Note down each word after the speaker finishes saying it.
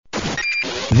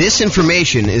This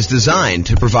information is designed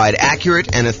to provide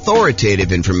accurate and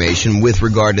authoritative information with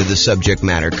regard to the subject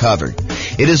matter covered.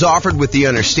 It is offered with the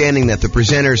understanding that the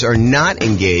presenters are not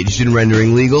engaged in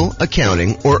rendering legal,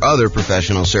 accounting, or other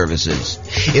professional services.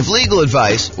 If legal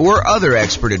advice or other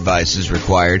expert advice is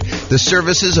required, the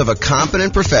services of a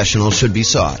competent professional should be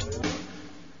sought.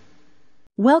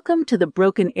 Welcome to the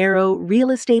Broken Arrow Real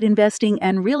Estate Investing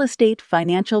and Real Estate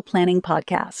Financial Planning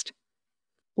Podcast.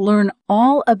 Learn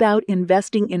all about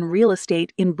investing in real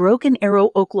estate in Broken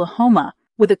Arrow, Oklahoma,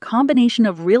 with a combination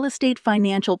of real estate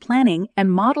financial planning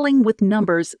and modeling with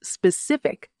numbers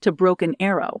specific to Broken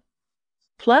Arrow.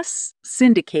 Plus,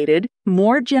 syndicated,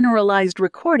 more generalized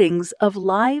recordings of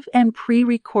live and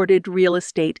pre-recorded real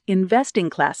estate investing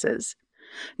classes.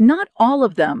 Not all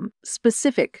of them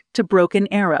specific to Broken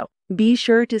Arrow. Be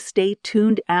sure to stay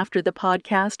tuned after the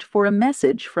podcast for a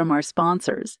message from our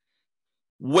sponsors.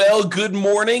 Well, good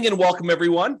morning and welcome,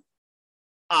 everyone.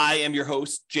 I am your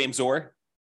host, James Orr,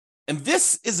 and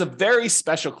this is a very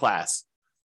special class.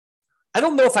 I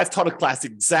don't know if I've taught a class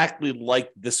exactly like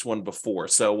this one before,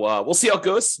 so we'll see how it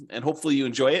goes, and hopefully you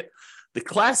enjoy it. The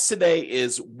class today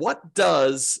is, what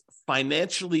does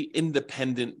financially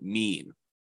independent mean?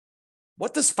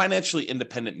 What does financially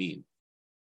independent mean?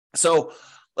 So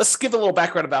let's give a little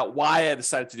background about why I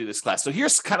decided to do this class. So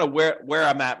here's kind of where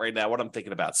I'm at right now, what I'm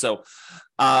thinking about. So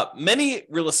many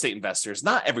real estate investors,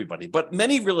 not everybody, but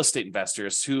many real estate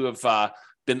investors who have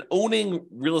been owning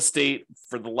real estate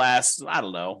for the last,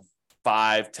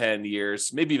 5-10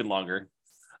 years, maybe even longer,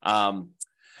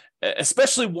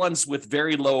 especially ones with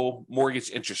very low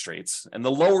mortgage interest rates. And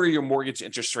the lower your mortgage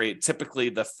interest rate, typically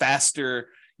the faster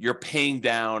you're paying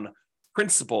down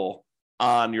principal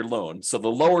on your loan. So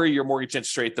the lower your mortgage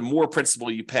interest rate, the more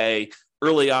principal you pay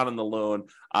early on in the loan.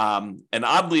 And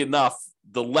oddly enough,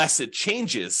 the less it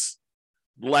changes,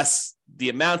 less the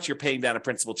amount you're paying down in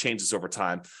principal changes over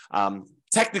time.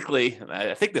 Technically,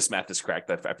 I think this math is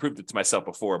correct. I proved it to myself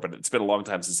before, but it's been a long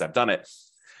time since I've done it.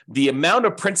 The amount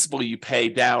of principal you pay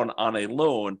down on a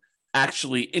loan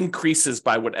actually increases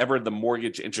by whatever the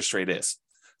mortgage interest rate is.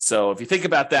 So if you think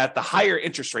about that, the higher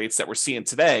interest rates that we're seeing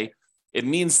today, it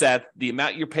means that the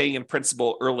amount you're paying in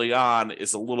principal early on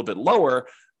is a little bit lower,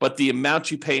 but the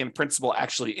amount you pay in principal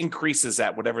actually increases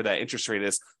at whatever that interest rate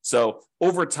is. So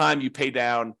over time, you pay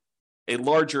down a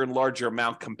larger and larger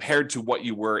amount compared to what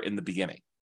you were in the beginning,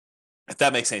 if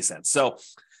that makes any sense. So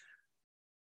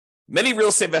many real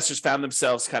estate investors found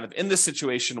themselves kind of in this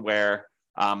situation where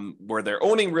they're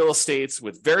owning real estates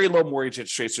with very low mortgage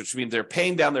interest rates, which means they're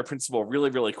paying down their principal really,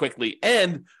 really quickly.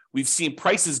 And we've seen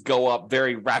prices go up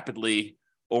very rapidly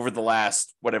over the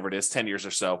last, 10 years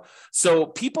or so. So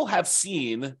people have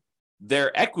seen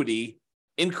their equity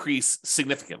increase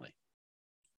significantly.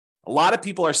 A lot of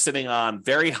people are sitting on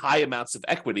very high amounts of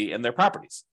equity in their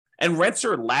properties, and rents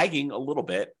are lagging a little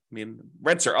bit. I mean,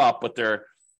 rents are up, but they're,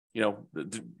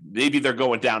 maybe they're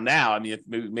going down now. I mean, it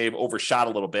may have overshot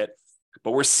a little bit,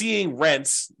 but we're seeing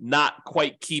rents not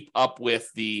quite keep up with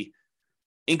the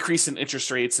increase in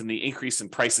interest rates and the increase in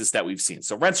prices that we've seen.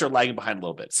 So rents are lagging behind a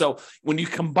little bit. So when you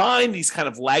combine these kind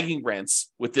of lagging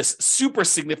rents with this super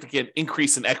significant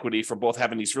increase in equity from both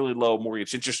having these really low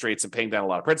mortgage interest rates and paying down a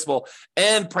lot of principal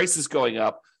and prices going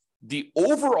up, the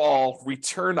overall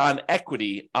return on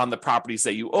equity on the properties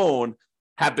that you own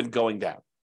have been going down.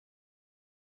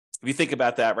 If you think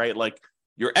about that, right? Like,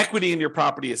 your equity in your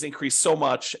property has increased so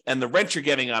much, and the rent you're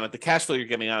getting on it, the cash flow you're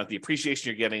getting on it, the appreciation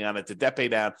you're getting on it, the debt pay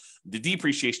down, the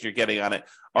depreciation you're getting on it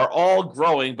are all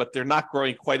growing, but they're not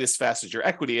growing quite as fast as your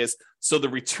equity is. So the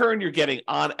return you're getting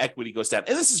on equity goes down.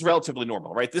 And this is relatively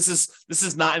normal, right? This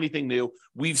is not anything new.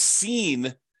 We've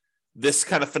seen this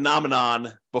kind of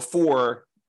phenomenon before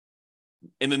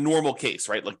in a normal case,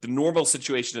 right? Like, the normal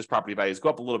situation is property values go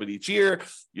up a little bit each year.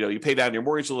 You pay down your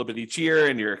mortgage a little bit each year,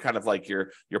 and you're kind of like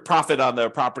your profit on the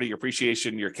property, your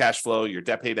appreciation, your cash flow, your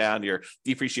debt pay down, your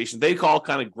depreciation, they all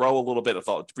kind of grow a little bit. If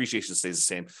all depreciation stays the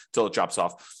same until it drops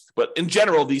off. But in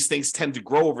general, these things tend to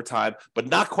grow over time, but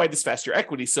not quite as fast as your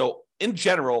equity. So in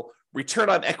general,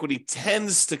 return on equity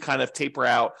tends to kind of taper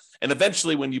out. And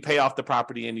eventually, when you pay off the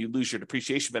property and you lose your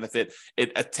depreciation benefit,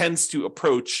 it tends to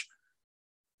approach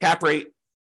cap rate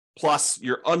plus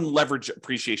your unleveraged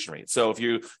appreciation rate. So if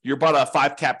you bought a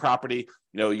 5 cap property,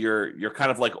 your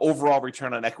kind of like overall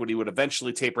return on equity would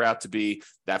eventually taper out to be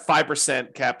that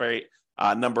 5% cap rate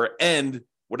number, and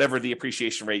whatever the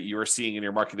appreciation rate you are seeing in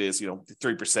your market is,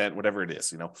 3%, whatever it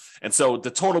is, And so the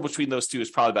total between those two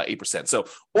is probably about 8%. So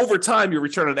over time, your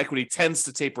return on equity tends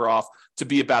to taper off to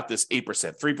be about this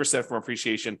 8%, 3% from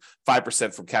appreciation,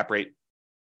 5% from cap rate.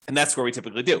 And that's where we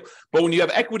typically do. But when you have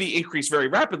equity increase very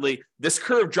rapidly, this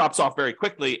curve drops off very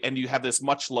quickly, and you have this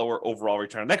much lower overall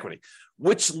return on equity,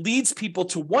 which leads people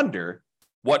to wonder,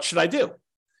 what should I do?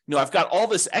 I've got all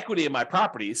this equity in my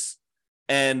properties,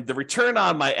 and the return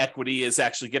on my equity is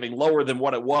actually getting lower than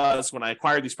what it was when I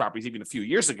acquired these properties even a few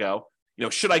years ago.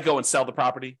 Should I go and sell the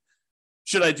property?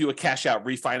 Should I do a cash out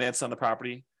refinance on the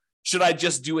property? Should I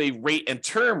just do a rate and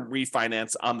term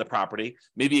refinance on the property?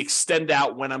 Maybe extend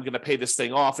out when I'm going to pay this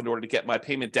thing off in order to get my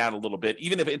payment down a little bit.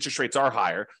 Even if interest rates are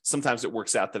higher, sometimes it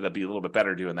works out that it'll be a little bit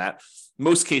better doing that.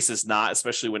 Most cases not,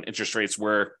 especially when interest rates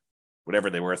were whatever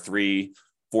they were, 3%,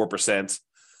 4%,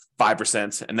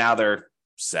 5%, and now they're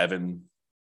 7%,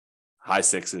 high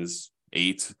 6s,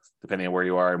 8%, depending on where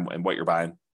you are and what you're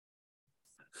buying.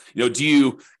 Do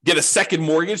you get a second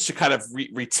mortgage to kind of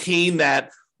retain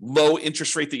that low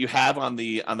interest rate that you have on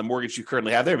the mortgage you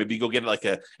currently have there? Maybe you go get like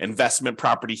a investment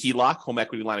property HELOC, home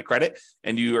equity line of credit,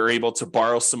 and you are able to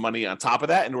borrow some money on top of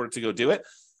that in order to go do it.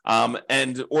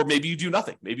 Or maybe you do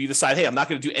nothing. Maybe you decide, hey, I'm not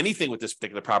going to do anything with this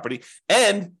particular property.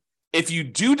 And if you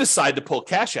do decide to pull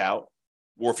cash out,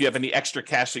 or if you have any extra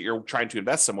cash that you're trying to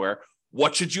invest somewhere,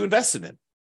 what should you invest it in?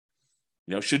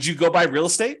 Should you go buy real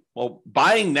estate? Well,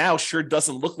 buying now sure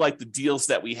doesn't look like the deals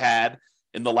that we had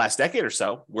in the last decade or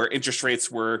so, where interest rates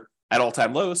were at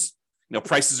all-time lows.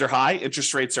 Prices are high,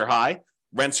 interest rates are high,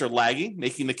 rents are lagging,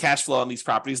 making the cash flow on these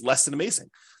properties less than amazing.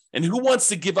 And who wants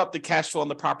to give up the cash flow on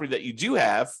the property that you do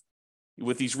have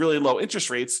with these really low interest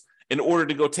rates in order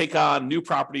to go take on new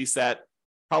properties that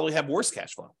probably have worse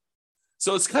cash flow?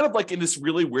 So it's kind of like in this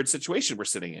really weird situation we're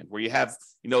sitting in, where you have,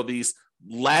 these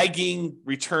lagging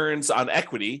returns on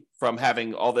equity from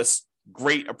having all this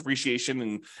great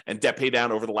appreciation and debt pay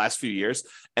down over the last few years.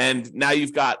 And now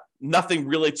you've got nothing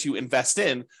really to invest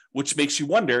in, which makes you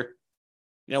wonder,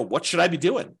 what should I be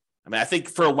doing? I think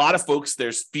for a lot of folks,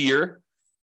 there's fear.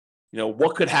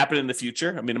 What could happen in the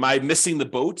future? Am I missing the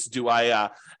boat? Do I,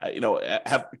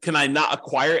 can I not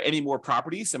acquire any more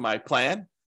properties in my plan?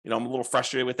 I'm a little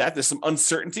frustrated with that. There's some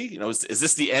uncertainty. Is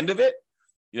this the end of it?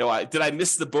 Did I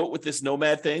miss the boat with this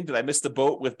nomad thing? Did I miss the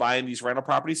boat with buying these rental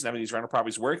properties and having these rental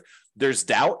properties work? There's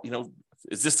doubt.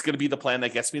 Is this going to be the plan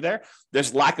that gets me there?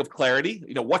 There's lack of clarity.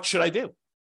 What should I do?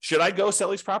 Should I go sell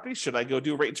these properties? Should I go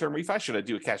do a rate and term refi? Should I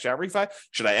do a cash out refi?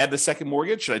 Should I add the second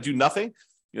mortgage? Should I do nothing?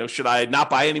 Should I not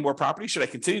buy any more properties? Should I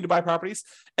continue to buy properties?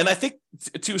 And I think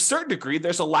to a certain degree,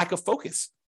 there's a lack of focus.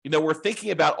 We're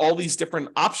thinking about all these different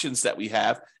options that we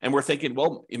have, and we're thinking,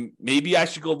 well, maybe I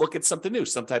should go look at something new,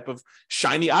 some type of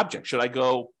shiny object. Should I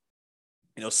go,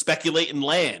 speculate in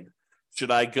land?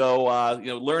 Should I go,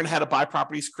 learn how to buy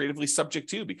properties creatively subject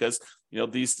to? Because,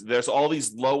 there's all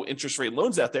these low interest rate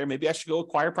loans out there. Maybe I should go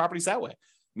acquire properties that way.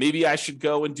 Maybe I should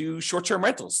go and do short-term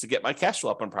rentals to get my cash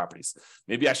flow up on properties.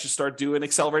 Maybe I should start doing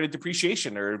accelerated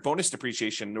depreciation or bonus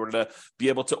depreciation in order to be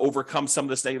able to overcome some of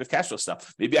this negative cash flow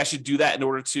stuff. Maybe I should do that in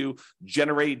order to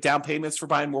generate down payments for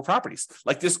buying more properties.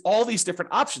 Like there's all these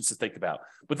different options to think about.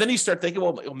 But then you start thinking,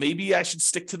 well, maybe I should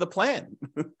stick to the plan.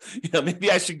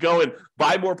 Maybe I should go and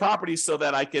buy more properties so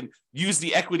that I can use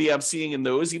the equity I'm seeing in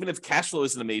those, even if cash flow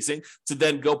isn't amazing, to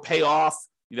then go pay off,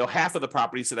 half of the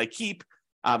properties that I keep.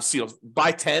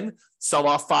 Buy 10, sell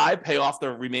off 5, pay off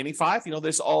the remaining 5.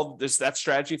 There's that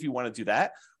strategy if you want to do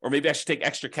that. Or maybe I should take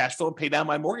extra cash flow and pay down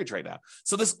my mortgage right now.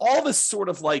 So there's all this sort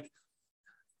of like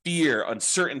fear,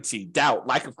 uncertainty, doubt,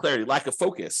 lack of clarity, lack of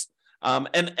focus.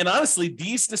 And honestly,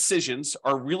 these decisions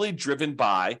are really driven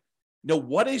by,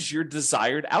 what is your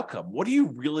desired outcome? What do you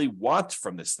really want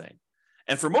from this thing?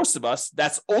 And for most of us,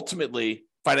 that's ultimately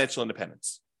financial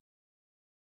independence.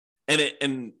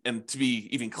 And to be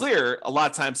even clearer, a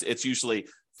lot of times it's usually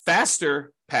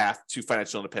faster path to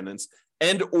financial independence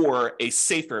and or a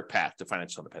safer path to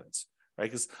financial independence, right?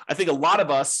 Because I think a lot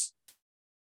of us,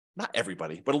 not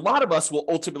everybody, but a lot of us will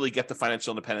ultimately get to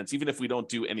financial independence, even if we don't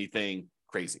do anything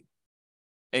crazy,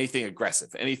 anything aggressive,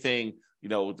 anything,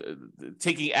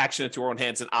 taking action into our own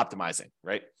hands and optimizing,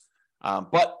 right?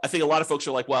 But I think a lot of folks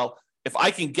are like, well, if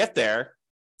I can get there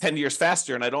 10 years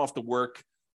faster and I don't have to work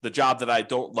the job that I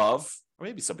don't love, or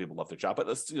maybe some people love their job, but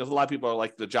a lot of people are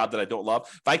like the job that I don't love.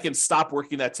 If I can stop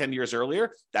working that 10 years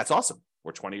earlier, that's awesome.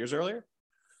 Or 20 years earlier.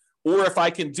 Or if I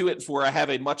can do it where I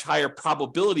have a much higher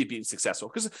probability of being successful,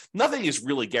 because nothing is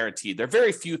really guaranteed. There are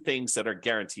very few things that are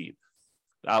guaranteed.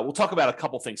 We'll talk about a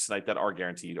couple things tonight that are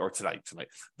guaranteed, or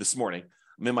this morning.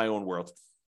 I'm in my own world.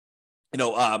 There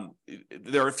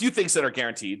are a few things that are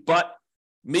guaranteed, but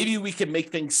maybe we can make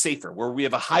things safer where we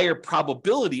have a higher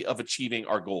probability of achieving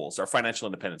our goals, our financial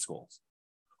independence goals.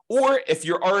 Or if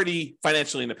you're already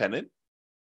financially independent,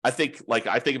 I think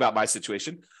about my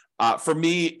situation. For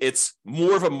me, it's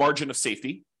more of a margin of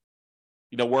safety.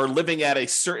 we're living at a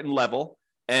certain level.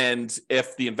 And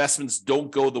if the investments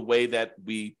don't go the way that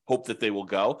we hope that they will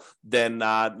go, then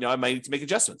I might need to make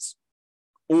adjustments.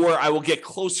 Or I will get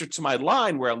closer to my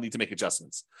line where I'll need to make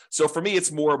adjustments. So for me,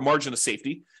 it's more margin of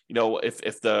safety.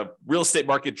 If the real estate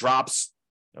market drops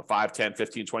 5, 10,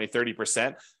 15, 20,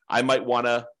 30%, I might want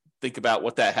to think about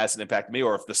what that has an impact on me.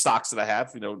 Or if the stocks that I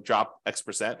have, drop X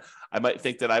percent, I might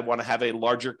think that I want to have a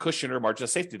larger cushion or margin of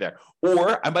safety there.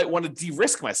 Or I might want to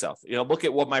de-risk myself, look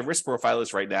at what my risk profile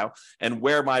is right now and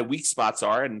where my weak spots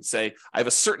are and say, I have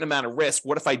a certain amount of risk.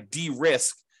 What if I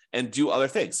de-risk and do other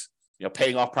things?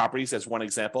 Paying off properties as one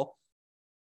example,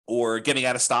 or getting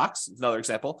out of stocks is another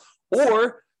example.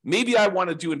 Or maybe I want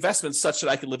to do investments such that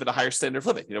I can live at a higher standard of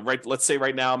living. Right? Let's say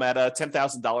right now I'm at a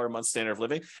 $10,000 a month standard of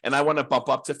living, and I want to bump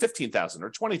up to $15,000 or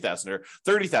 $20,000 or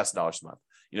 $30,000 a month.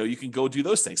 You can go do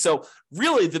those things. So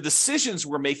really, the decisions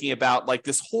we're making about like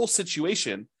this whole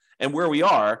situation and where we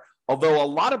are, although a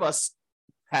lot of us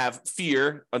have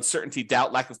fear, uncertainty,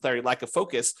 doubt, lack of clarity, lack of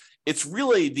focus, it's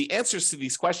really the answers to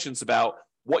these questions about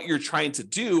what you're trying to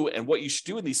do and what you should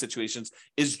do in these situations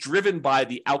is driven by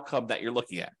the outcome that you're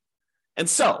looking at. And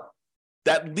so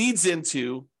that leads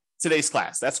into today's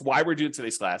class. That's why we're doing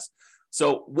today's class.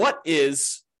 So what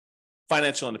is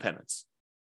financial independence?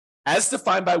 As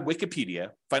defined by Wikipedia,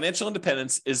 financial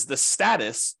independence is the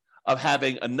status of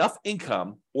having enough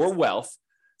income or wealth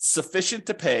sufficient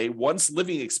to pay one's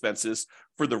living expenses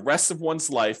for the rest of one's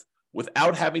life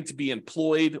without having to be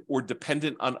employed or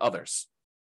dependent on others.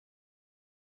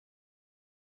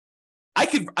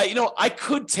 I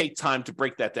could take time to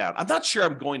break that down. I'm not sure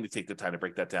I'm going to take the time to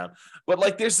break that down, but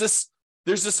like there's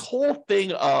this whole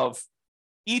thing of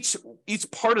each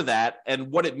part of that and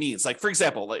what it means. Like, for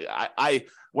example, like I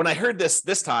when I heard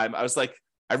this time, I was like,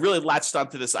 I really latched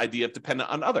onto this idea of dependent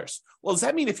on others. Well, does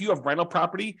that mean if you have rental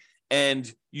property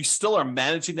and you still are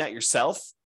managing that yourself,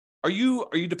 are you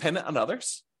dependent on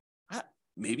others?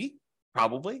 Maybe,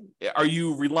 probably. Are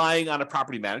you relying on a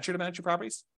property manager to manage your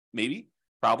properties? Maybe,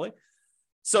 probably.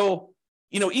 So,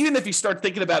 even if you start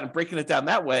thinking about it and breaking it down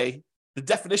that way, the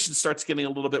definition starts getting a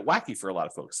little bit wacky for a lot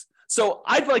of folks. So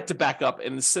I'd like to back up,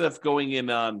 and instead of going in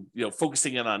on,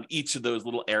 focusing in on each of those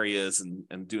little areas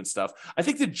and doing stuff, I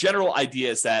think the general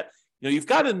idea is that, you've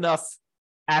got enough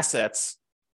assets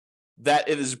that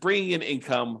it is bringing in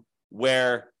income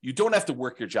where you don't have to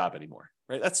work your job anymore,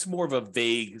 right? That's more of a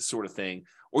vague sort of thing.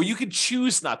 Or you could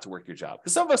choose not to work your job.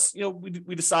 Because some of us,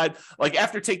 we decide, like I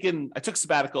took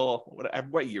sabbatical,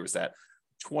 what year was that?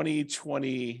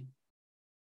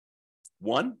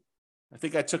 2021? I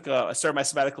think I started my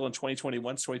sabbatical in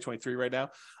 2021, it's 2023 right now.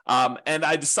 And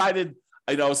I decided,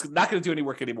 I was not going to do any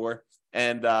work anymore.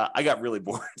 And I got really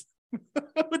bored,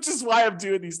 which is why I'm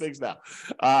doing these things now.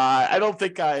 I don't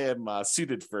think I am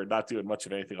suited for not doing much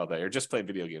of anything all day or just playing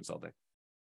video games all day.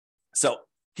 So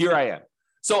here I am.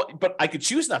 But I could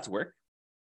choose not to work.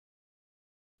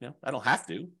 I don't have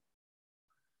to.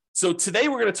 So today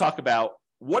we're going to talk about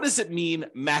what does it mean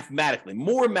mathematically,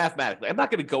 more mathematically. I'm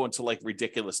not going to go into like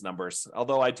ridiculous numbers,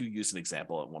 although I do use an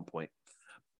example at one point.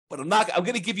 But I'm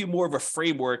going to give you more of a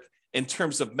framework in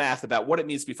terms of math about what it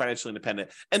means to be financially independent.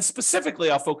 And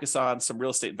specifically, I'll focus on some real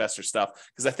estate investor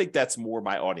stuff because I think that's more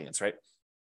my audience, right?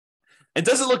 And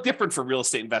does it look different for real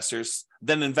estate investors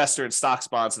than an investor in stocks,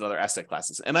 bonds, and other asset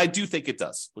classes? And I do think it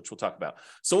does, which we'll talk about.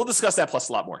 So we'll discuss that plus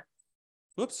a lot more.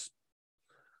 Whoops.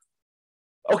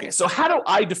 Okay, so how do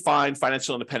I define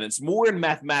financial independence more in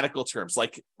mathematical terms?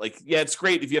 Like, yeah, it's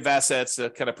great if you have assets to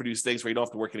kind of produce things where you don't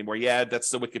have to work anymore. Yeah, that's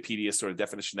the Wikipedia sort of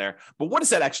definition there. But what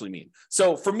does that actually mean?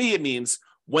 So for me, it means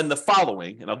when the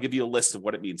following, and I'll give you a list of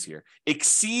what it means here,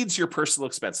 exceeds your personal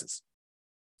expenses.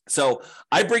 So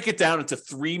I break it down into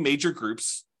three major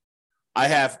groups. I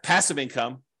have passive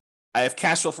income, I have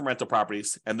cash flow from rental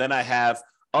properties, and then I have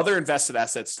other invested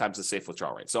assets times the safe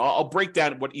withdrawal rate. So I'll break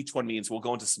down what each one means. We'll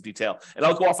go into some detail, and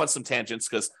I'll go off on some tangents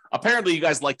because apparently you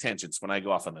guys like tangents when I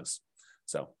go off on this.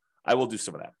 So I will do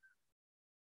some of that.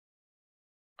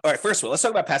 All right, first of all, let's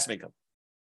talk about passive income.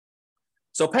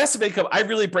 So passive income, I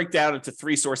really break down into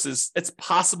three sources. It's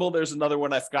possible there's another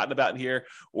one I've forgotten about in here,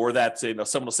 or that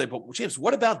someone will say, "But James,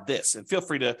 what about this?" And feel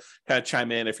free to kind of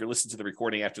chime in if you're listening to the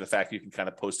recording after the fact. You can kind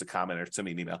of post a comment or send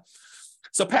me an email.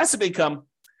 So passive income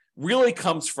really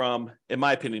comes from, in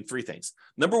my opinion, three things.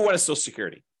 Number one is Social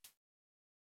Security.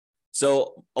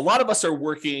 So a lot of us are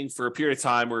working for a period of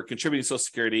time, we're contributing to Social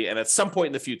Security, and at some point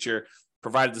in the future,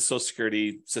 provided the Social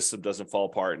Security system doesn't fall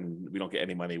apart and we don't get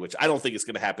any money, which I don't think is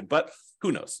going to happen, but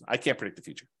who knows? I can't predict the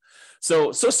future.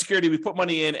 So Social Security, we put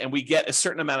money in and we get a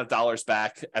certain amount of dollars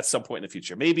back at some point in the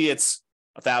future. Maybe it's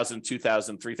 $1,000,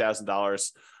 $2,000,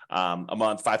 $3,000. a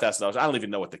month, $5,000. I don't even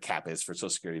know what the cap is for Social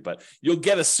Security, but you'll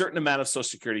get a certain amount of Social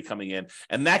Security coming in,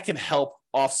 and that can help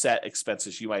offset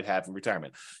expenses you might have in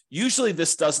retirement. Usually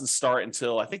this doesn't start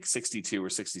until I think 62 or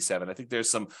 67. I think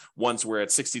there's some ones where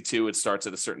at 62 it starts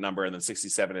at a certain number, and then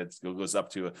 67 it goes up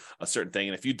to a certain thing.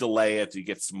 And if you delay it, you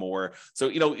get some more. So,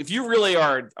 if you really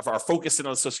are focusing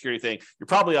on the Social Security thing, you're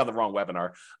probably on the wrong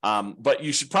webinar. But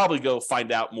you should probably go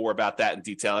find out more about that in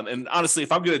detail. And honestly,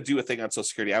 if I'm going to do a thing on Social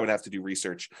Security, I would have to do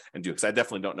research and do it, because I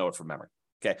definitely don't know it from memory.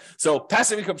 Okay. So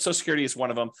passive income Social Security is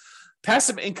one of them.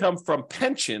 Passive income from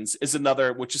pensions is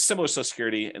another, which is similar to Social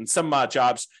Security. In some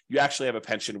jobs, you actually have a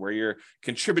pension where you're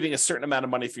contributing a certain amount of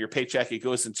money for your paycheck. It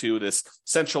goes into this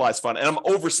centralized fund. And I'm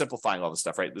oversimplifying all this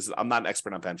stuff, right? I'm not an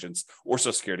expert on pensions or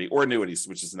Social Security or annuities,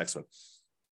 which is the next one.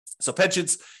 So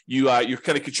pensions, you're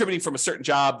kind of contributing from a certain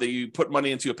job that you put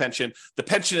money into a pension. The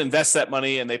pension invests that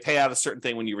money and they pay out a certain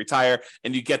thing when you retire,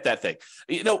 and you get that thing.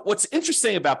 What's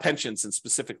interesting about pensions, and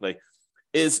specifically,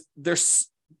 is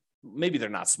maybe they're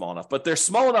not small enough, but they're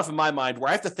small enough in my mind where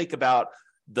I have to think about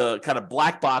the kind of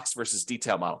black box versus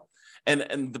detail model.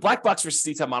 And the black box versus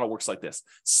detail model works like this.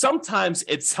 Sometimes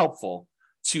it's helpful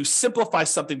to simplify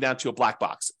something down to a black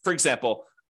box. For example,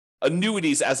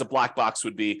 annuities as a black box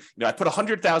would be, I put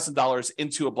 $100,000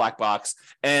 into a black box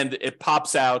and it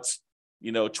pops out,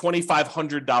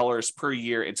 $2,500 per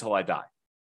year until I die.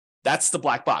 That's the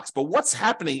black box. But what's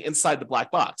happening inside the black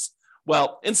box?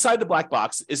 Well, inside the black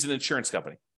box is an insurance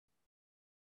company.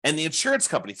 And the insurance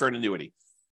company for an annuity,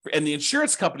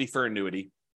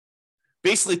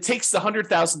 basically takes the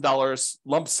 $100,000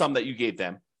 lump sum that you gave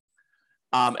them,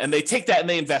 and they take that and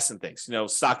they invest in things,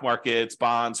 stock markets,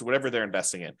 bonds, whatever they're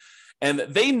investing in. And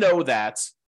they know that,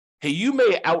 hey, you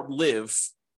may outlive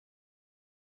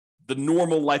the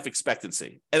normal life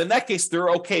expectancy. And in that case, they're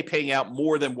okay paying out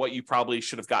more than what you probably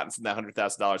should have gotten from that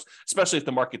 $100,000, especially if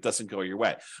the market doesn't go your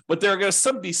way. But there are going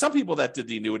to be some people that did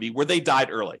the annuity where they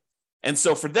died early. And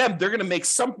so for them, they're going to make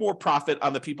some more profit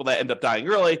on the people that end up dying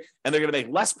early, and they're going to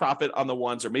make less profit on the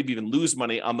ones, or maybe even lose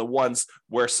money on the ones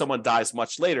where someone dies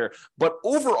much later. But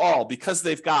overall, because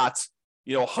they've got,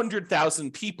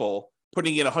 100,000 people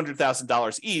putting in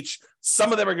 $100,000 each,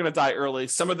 some of them are going to die early.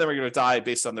 Some of them are going to die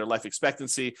based on their life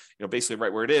expectancy, basically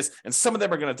right where it is. And some of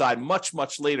them are going to die much,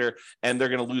 much later, and they're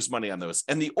going to lose money on those.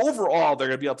 And the overall, they're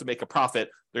going to be able to make a profit.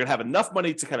 They're going to have enough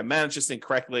money to kind of manage this thing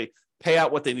correctly, pay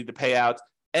out what they need to pay out,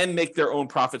 and make their own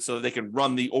profit so that they can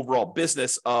run the overall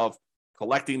business of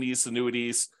collecting these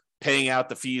annuities, paying out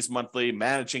the fees monthly,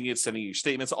 managing it, sending you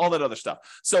statements, all that other stuff.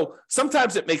 So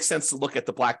sometimes it makes sense to look at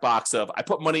the black box of, I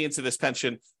put money into this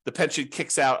pension, the pension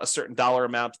kicks out a certain dollar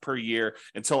amount per year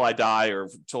until I die, or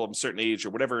until I'm a certain age, or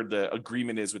whatever the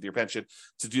agreement is with your pension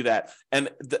to do that. And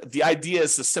the idea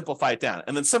is to simplify it down.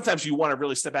 And then sometimes you want to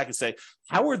really step back and say,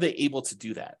 how are they able to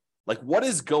do that? Like, what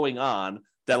is going on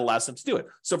that allows them to do it?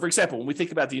 So for example, when we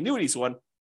think about the annuities one,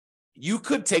 you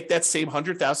could take that same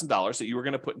 $100,000 that you were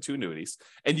going to put into annuities,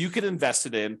 and you could invest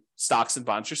it in stocks and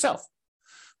bonds yourself.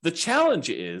 The challenge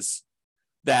is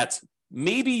that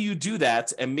maybe you do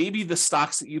that, and maybe the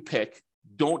stocks that you pick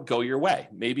don't go your way.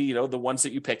 Maybe, the ones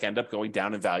that you pick end up going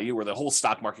down in value, or the whole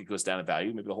stock market goes down in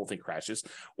value. Maybe the whole thing crashes,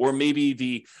 or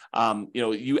maybe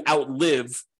you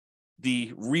outlive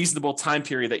the reasonable time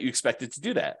period that you expected to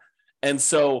do that. And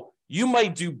so you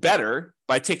might do better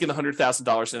by taking the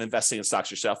 $100,000 and investing in stocks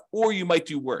yourself, or you might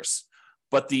do worse.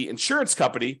 But the insurance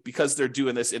company, because they're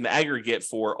doing this in the aggregate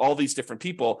for all these different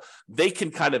people, they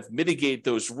can kind of mitigate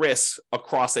those risks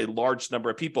across a large number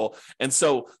of people. And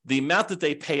so the amount that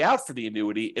they pay out for the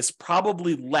annuity is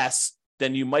probably less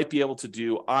than you might be able to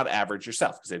do on average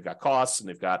yourself, because they've got costs and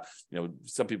they've got,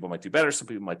 some people might do better, some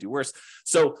people might do worse.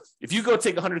 So if you go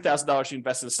take $100,000, you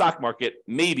invest in the stock market,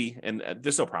 maybe, and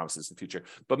there's no promises in the future,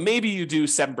 but maybe you do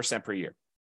 7% per year.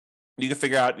 You can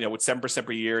figure out, with 7%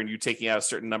 per year, and you taking out a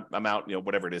certain amount,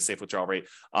 whatever it is, safe withdrawal rate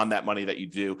on that money that you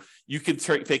do, you can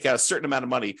take out a certain amount of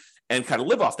money and kind of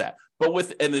live off that. But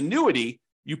with an annuity,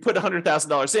 you put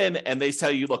 $100,000 in, and they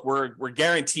tell you, look, we're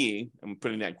guaranteeing, I'm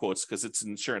putting that in quotes because it's an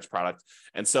insurance product,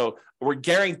 and so we're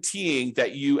guaranteeing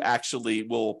that you actually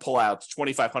will pull out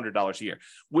 $2,500 a year,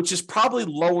 which is probably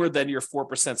lower than your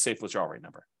 4% safe withdrawal rate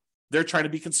number. They're trying to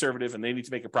be conservative, and they need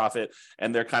to make a profit,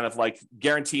 and they're kind of like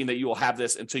guaranteeing that you will have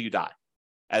this until you die.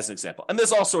 as an example. And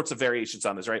there's all sorts of variations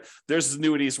on this, right? There's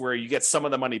annuities where you get some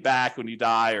of the money back when you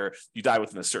die, or you die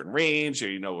within a certain range,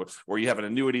 or, or you have an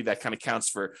annuity that kind of counts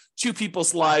for two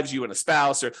people's lives, you and a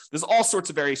spouse, or there's all sorts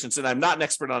of variations. And I'm not an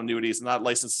expert on annuities, I'm not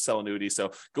licensed to sell annuities.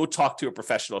 So go talk to a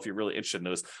professional if you're really interested in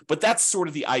those. But that's sort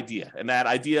of the idea. And that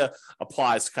idea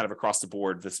applies kind of across the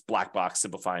board, this black box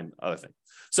simplifying other thing.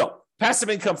 So passive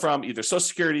income from either Social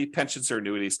Security, pensions, or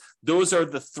annuities. Those are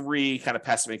the three kind of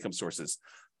passive income sources.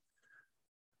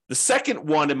 The second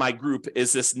one in my group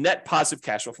is this net positive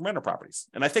cash flow from rental properties.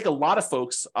 And I think a lot of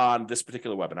folks on this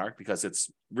particular webinar, because it's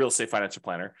Real Estate Financial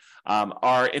Planner,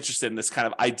 are interested in this kind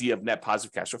of idea of net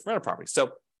positive cash flow from rental properties.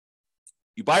 So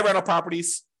you buy rental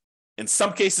properties. In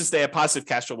some cases, they have positive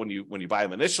cash flow when you buy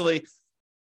them initially,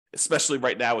 especially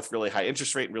right now with really high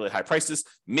interest rate and really high prices.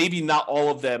 Maybe not all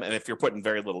of them, and if you're putting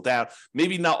very little down,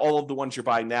 maybe not all of the ones you're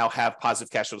buying now have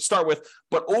positive cash flow to start with.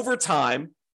 But over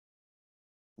time,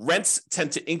 rents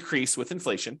tend to increase with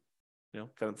inflation, kind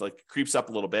of like creeps up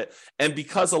a little bit. And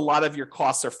because a lot of your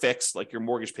costs are fixed, like your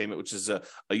mortgage payment, which is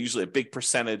usually a big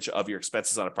percentage of your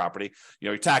expenses on a property,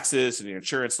 your taxes and your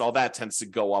insurance and all that tends to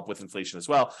go up with inflation as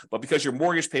well. But because your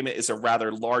mortgage payment is a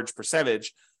rather large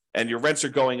percentage and your rents are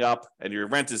going up and your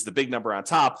rent is the big number on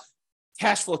top,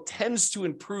 cash flow tends to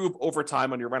improve over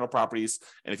time on your rental properties.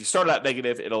 And if you start out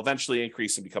negative, it'll eventually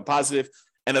increase and become positive.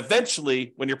 And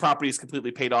eventually, when your property is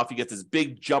completely paid off, you get this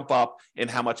big jump up in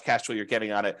how much cash flow you're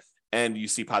getting on it, and you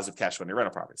see positive cash flow on your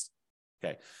rental properties.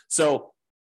 Okay, so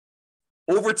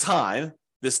over time,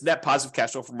 this net positive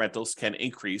cash flow from rentals can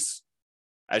increase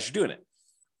as you're doing it.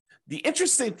 The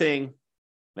interesting thing,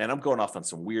 man, I'm going off on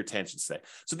some weird tangents today.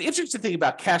 So the interesting thing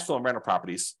about cash flow and rental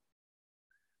properties,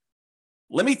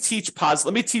 let me teach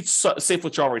safe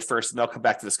withdrawal rate first, and then I'll come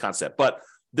back to this concept. But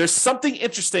there's something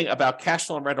interesting about cash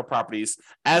flow and rental properties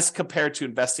as compared to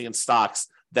investing in stocks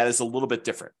that is a little bit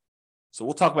different. So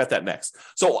we'll talk about that next.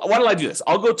 So why don't I do this?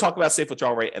 I'll go talk about safe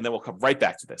withdrawal rate, and then we'll come right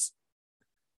back to this.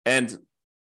 And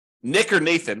Nick or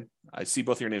Nathan, I see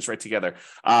both of your names right together.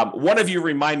 One of you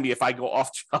remind me if I go off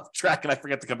track and I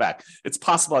forget to come back. It's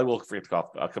possible I will forget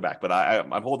to come back, but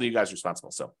I'm holding you guys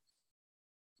responsible. So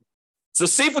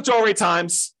safe withdrawal rate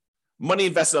times money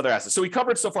invested in other assets. So we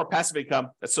covered so far passive income,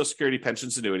 that's Social Security,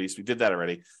 pensions, annuities. We did that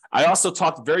already. I also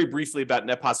talked very briefly about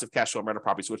net positive cash flow and rental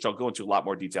properties, which I'll go into a lot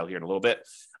more detail here in a little bit.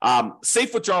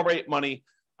 Safe withdrawal rate money,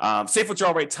 safe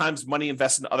withdrawal rate times money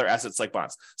invested in other assets like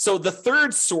bonds. So the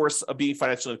third source of being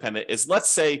financially independent is, let's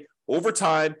say over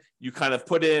time, you kind of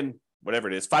put in whatever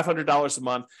it is, $500 a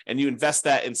month, and you invest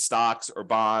that in stocks or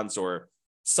bonds or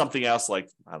something else like,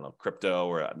 I don't know, crypto,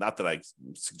 or not that I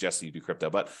suggest you do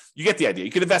crypto, but you get the idea. You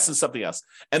can invest in something else.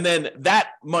 And then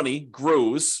that money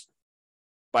grows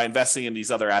by investing in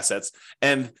these other assets.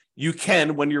 And you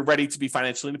can, when you're ready to be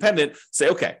financially independent, say,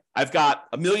 okay, I've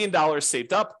got $1 million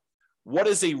saved up. What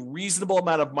is a reasonable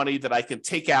amount of money that I can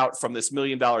take out from this $1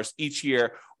 million each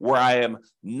year where I am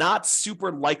not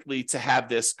super likely to have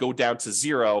this go down to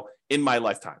zero in my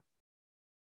lifetime?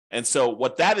 And so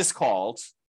what that is called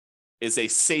is a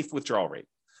safe withdrawal rate.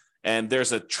 And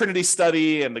there's a Trinity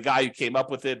study, and the guy who came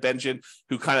up with it, Benjamin,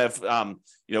 who kind of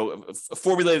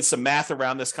formulated some math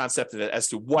around this concept as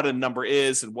to what a number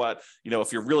is and what,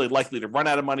 if you're really likely to run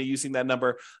out of money using that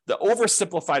number. The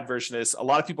oversimplified version is, a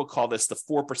lot of people call this the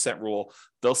 4% rule.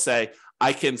 They'll say,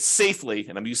 I can safely,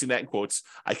 and I'm using that in quotes,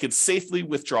 I can safely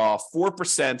withdraw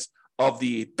 4% of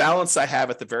the balance I have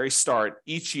at the very start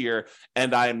each year,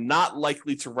 and I am not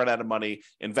likely to run out of money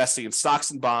investing in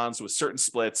stocks and bonds with certain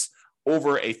splits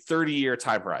over a 30-year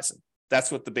time horizon.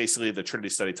 That's what basically the Trinity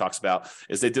study talks about,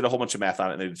 is they did a whole bunch of math on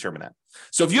it and they determined that.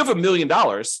 So if you have $1 million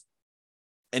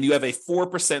and you have a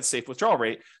 4% safe withdrawal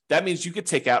rate, that means you could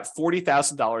take out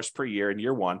 $40,000 per year in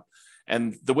year one.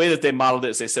 And the way that they modeled it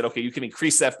is they said, okay, you can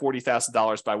increase that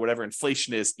 $40,000 by whatever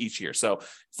inflation is each year. So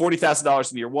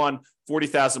 $40,000 in year one,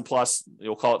 40,000 plus,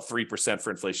 you'll call it 3% for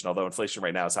inflation, although inflation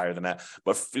right now is higher than that.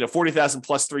 But 40,000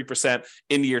 plus 3%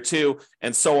 in year two,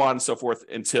 and so on and so forth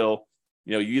until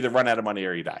you either run out of money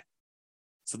or you die.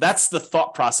 So that's the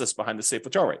thought process behind the safe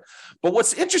withdrawal rate. But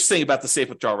what's interesting about the safe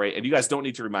withdrawal rate, and you guys don't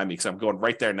need to remind me because I'm going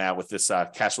right there now with this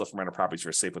cash flow from rental properties for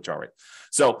a safe withdrawal rate.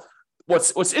 So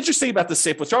what's interesting about the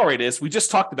safe withdrawal rate is, we just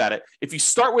talked about it. If you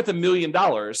start with $1 million,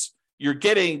 you're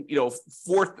getting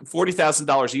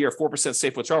 $40,000 a year, 4%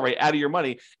 safe withdrawal rate out of your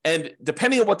money. And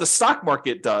depending on what the stock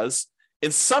market does,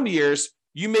 in some years,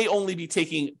 you may only be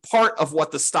taking part of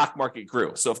what the stock market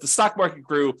grew. So if the stock market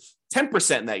grew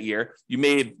 10% in that year, you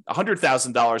made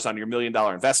 $100,000 on your $1 million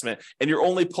investment, and you're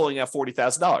only pulling out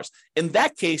 $40,000. In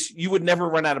that case, you would never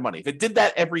run out of money. If it did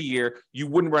that every year, you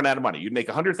wouldn't run out of money. You'd make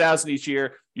 $100,000 each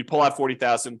year, you'd pull out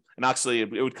 $40,000, and actually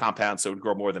it would compound, so it would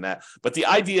grow more than that. But the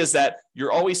idea is that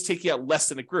you're always taking out less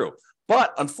than it grew.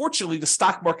 But unfortunately, the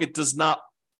stock market does not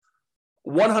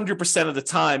 100% of the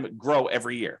time grow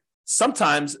every year.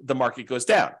 Sometimes the market goes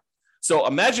down. So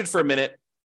imagine for a minute,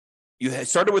 you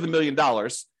started with $1 million.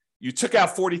 You took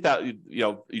out 40,000,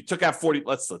 you took out 40,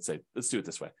 let's do it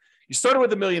this way. You started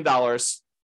with $1 million.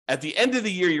 At the end of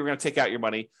the year, you're going to take out your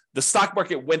money. The stock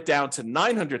market went down to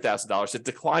 $900,000. It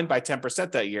declined by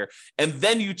 10% that year. And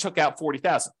then you took out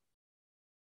 40,000.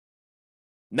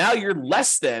 Now you're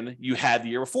less than you had the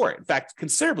year before. In fact,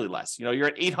 considerably less. You're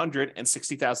at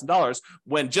 $860,000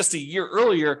 when just a year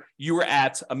earlier, you were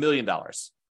at $1 million.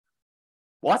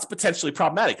 Well, that's potentially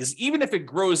problematic because even if it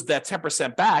grows that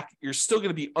 10% back, you're still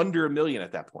going to be under $1 million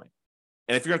at that point.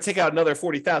 And if you're going to take out another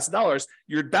 $40,000,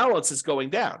 your balance is going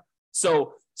down.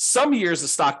 So some years the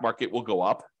stock market will go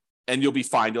up and you'll be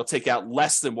fine. You'll take out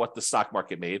less than what the stock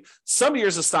market made. Some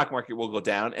years the stock market will go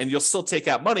down and you'll still take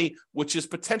out money, which is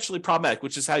potentially problematic,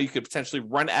 which is how you could potentially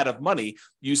run out of money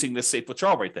using this safe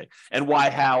withdrawal rate thing. And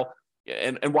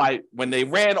why when they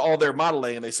ran all their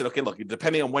modeling and they said, okay, look,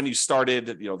 depending on when you started,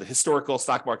 the historical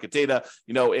stock market data,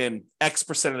 in X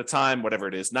percent of the time, whatever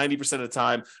it is, 90% of the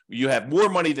time, you have more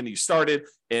money than you started.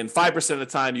 And 5% of the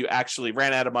time, you actually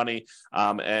ran out of money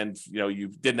and you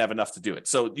didn't have enough to do it.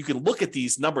 So you can look at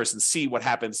these numbers and see what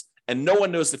happens. And no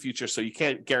one knows the future, so you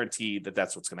can't guarantee that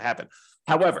that's what's going to happen.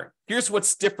 However, here's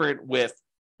what's different with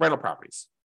rental properties.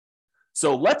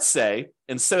 So let's say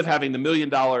instead of having the $1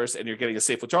 million and you're getting a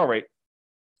safe withdrawal rate,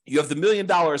 you have the $1 million,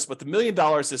 but the $1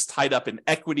 million is tied up in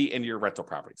equity in your rental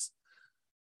properties,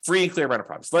 free and clear rental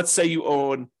properties. Let's say you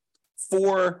own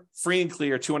 4 free and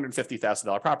clear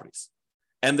 $250,000 properties,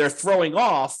 and they're throwing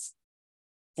off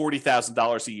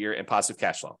 $40,000 a year in positive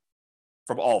cash flow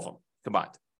from all of them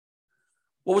combined.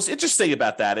 Well, what's interesting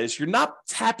about that is you're not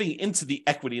tapping into the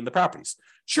equity in the properties.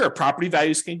 Sure, property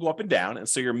values can go up and down, and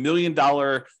so your $1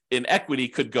 million in equity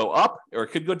could go up or it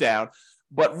could go down.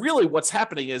 But really what's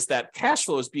happening is that cash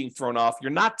flow is being thrown off.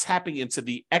 You're not tapping into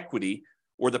the equity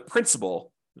or the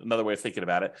principal, another way of thinking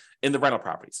about it, in the rental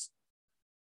properties.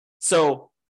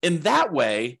 So in that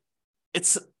way,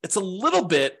 it's a little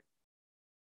bit,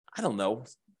 I don't know,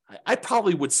 I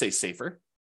probably would say safer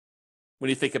when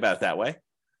you think about it that way.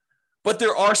 But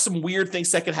there are some weird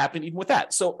things that can happen even with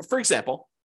that. So, for example,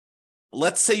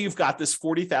 let's say you've got this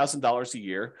 $40,000 a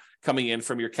year coming in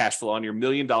from your cash flow on your $1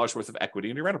 million worth of equity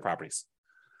in your rental properties.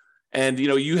 And,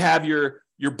 you have your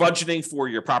budgeting for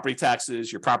your property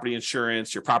taxes, your property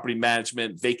insurance, your property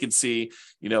management, vacancy,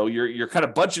 you're kind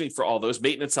of budgeting for all those,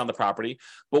 maintenance on the property.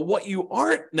 But what you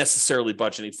aren't necessarily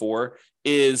budgeting for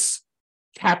is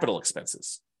capital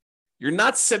expenses. You're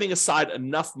not setting aside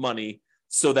enough money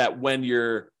so that when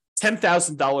your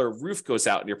 $10,000 roof goes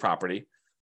out in your property,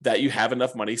 that you have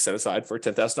enough money set aside for a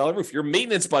 $10,000 roof. Your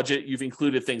maintenance budget, you've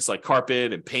included things like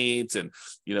carpet and paint and,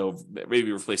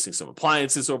 maybe replacing some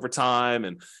appliances over time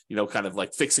and, kind of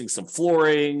like fixing some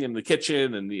flooring in the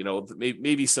kitchen and,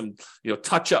 maybe some,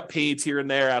 touch up paint here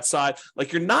and there outside.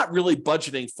 Like you're not really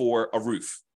budgeting for a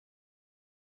roof.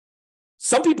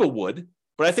 Some people would,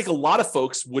 but I think a lot of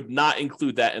folks would not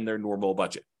include that in their normal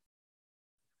budget.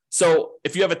 So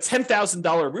if you have a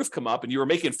 $10,000 roof come up and you were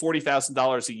making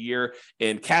 $40,000 a year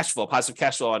in cash flow, positive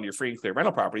cash flow on your free and clear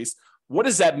rental properties, what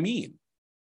does that mean?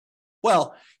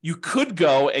 Well, you could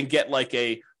go and get like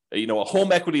a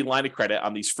home equity line of credit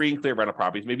on these free and clear rental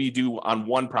properties. Maybe you do on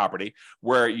one property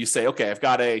where you say, okay,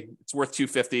 it's worth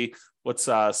 $250. What's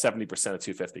 70% of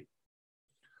 $250?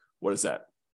 What is that?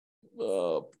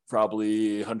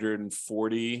 Probably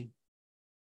 140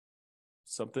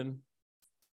 something.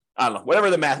 I don't know, whatever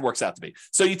the math works out to be.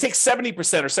 So you take 70%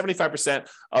 or 75%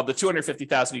 of the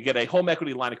 $250,000, you get a home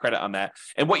equity line of credit on that.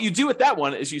 And what you do with that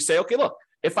one is you say, okay, look,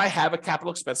 if I have a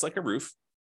capital expense like a roof,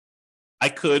 I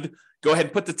could go ahead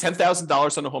and put the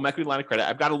 $10,000 on the home equity line of credit.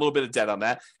 I've got a little bit of debt on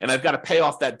that, and I've got to pay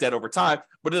off that debt over time,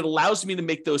 but it allows me to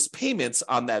make those payments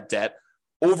on that debt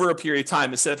over a period of time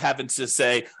instead of having to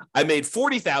say, I made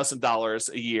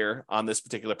 $40,000 a year on this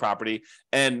particular property,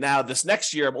 and now this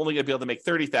next year I'm only going to be able to make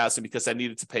 $30,000 because I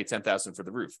needed to pay $10,000 for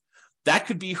the roof. That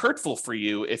could be hurtful for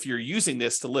you if you're using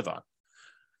this to live on.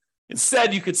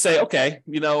 Instead, you could say, okay,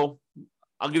 I'm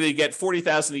going to get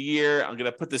 $40,000 a year. I'm going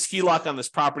to put this HELOC on this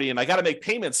property, and I got to make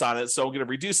payments on it, so I'm going to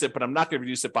reduce it, but I'm not going to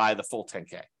reduce it by the full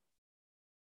 $10K.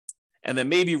 And then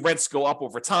maybe rents go up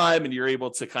over time, and you're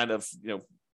able to kind of,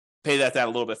 pay that down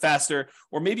a little bit faster,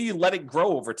 or maybe you let it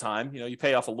grow over time. You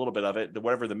pay off a little bit of it,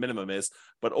 whatever the minimum is,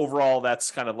 but overall that's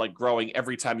kind of like growing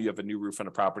every time you have a new roof on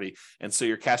a property. And so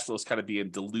your cash flow is kind of being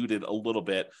diluted a little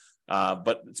bit,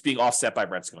 but it's being offset by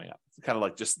rents going up. It's kind of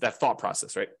like just that thought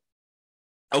process, right?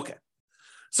 Okay.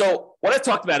 So what I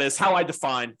talked about is how I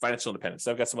define financial independence.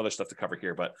 I've got some other stuff to cover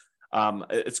here, but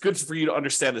it's good for you to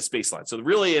understand this baseline. So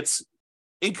really it's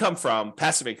income from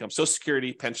passive income, Social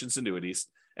Security, pensions, annuities.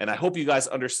 And I hope you guys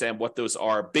understand what those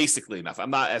are basically enough.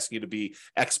 I'm not asking you to be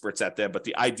experts at them, but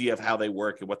the idea of how they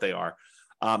work and what they are.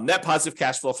 Net positive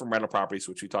cash flow from rental properties,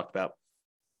 which we talked about.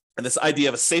 And this idea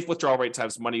of a safe withdrawal rate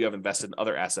times money you have invested in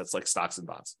other assets like stocks and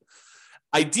bonds.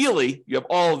 Ideally, you have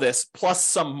all of this plus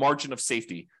some margin of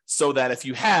safety so that if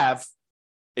you have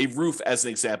a roof, as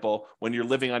an example, when you're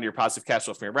living on your positive cash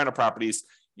flow from your rental properties,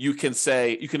 you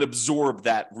can absorb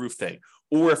that roof thing.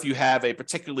 Or if you have a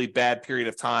particularly bad period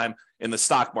of time in the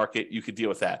stock market, you could deal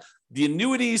with that. The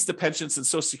annuities, the pensions, and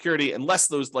Social Security, unless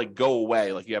those like go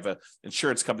away, like you have an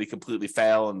insurance company completely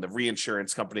fail and the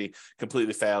reinsurance company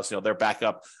completely fails, their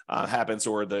backup happens,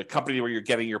 or the company where you're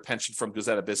getting your pension from goes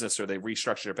out of business, or they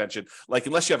restructure your pension. Like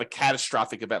unless you have a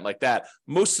catastrophic event like that,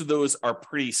 most of those are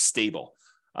pretty stable.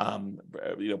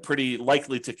 Pretty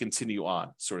likely to continue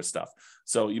on sort of stuff.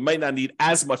 So you might not need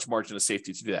as much margin of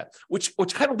safety to do that, which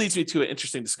kind of leads me to an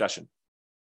interesting discussion.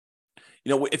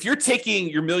 If you're taking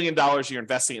your $1 million, you're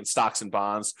investing in stocks and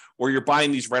bonds, or you're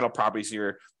buying these rental properties,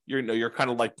 you're kind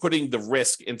of like putting the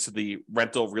risk into the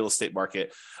rental real estate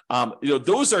market.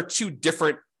 Those are two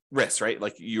different risks, right?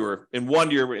 Like you're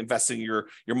investing your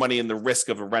money in the risk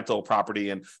of a rental property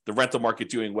and the rental market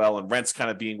doing well and rents kind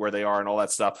of being where they are and all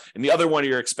that stuff. And the other one,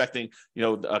 you're expecting,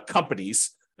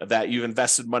 companies that you've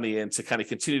invested money in to kind of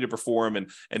continue to perform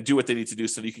and do what they need to do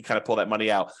so that you can kind of pull that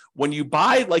money out. When you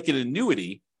buy like an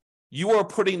annuity, you are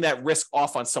putting that risk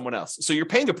off on someone else. So you're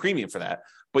paying a premium for that,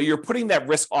 but you're putting that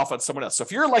risk off on someone else. So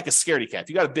if you're like a scaredy cat,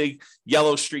 you got a big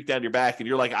yellow streak down your back and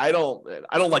you're like, I don't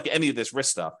like any of this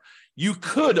risk stuff. You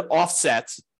could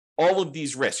offset all of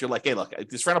these risks. You're like, hey, look,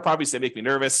 these rental properties, they make me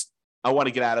nervous. I want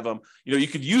to get out of them. You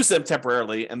could use them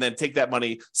temporarily and then take that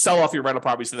money, sell off your rental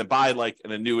properties, and then buy like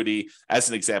an annuity as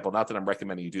an example. Not that I'm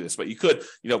recommending you do this, but you could,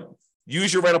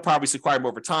 use your rental properties to acquire them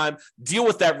over time, deal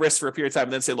with that risk for a period of time,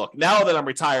 and then say, look, now that I'm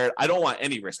retired, I don't want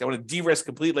any risk. I want to de-risk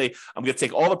completely. I'm going to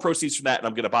take all the proceeds from that and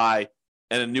I'm going to buy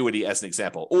an annuity as an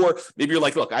example. Or maybe you're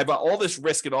like, look, I bought all this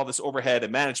risk and all this overhead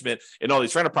and management and all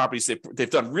these rental properties. They've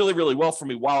done really, really well for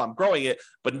me while I'm growing it.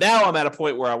 But now I'm at a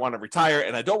point where I want to retire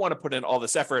and I don't want to put in all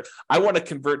this effort. I want to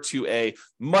convert to a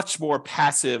much more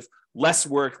passive, less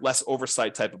work, less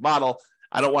oversight type of model.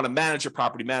 I don't want to manage a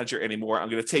property manager anymore. I'm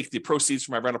going to take the proceeds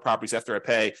from my rental properties after I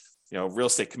pay, real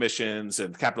estate commissions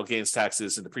and capital gains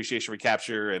taxes and depreciation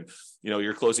recapture and,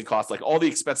 your closing costs, like all the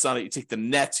expenses on it. You take the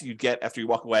net you get after you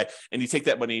walk away and you take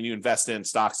that money and you invest in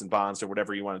stocks and bonds or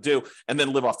whatever you want to do, and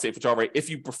then live off safe withdrawal rate if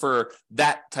you prefer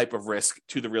that type of risk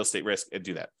to the real estate risk and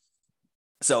do that.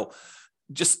 So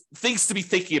just things to be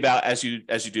thinking about as you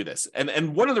do this.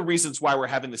 And one of the reasons why we're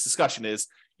having this discussion is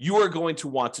you are going to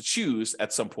want to choose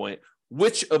at some point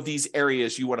which of these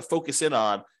areas you want to focus in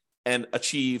on and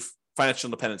achieve financial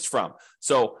independence from.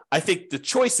 So I think the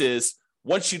choice is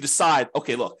once you decide,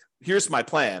 okay, look, here's my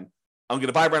plan. I'm going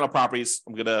to buy rental properties.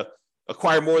 I'm going to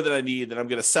acquire more than I need. Then I'm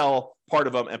going to sell part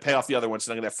of them and pay off the other ones.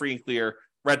 And I'm going to have free and clear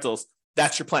rentals.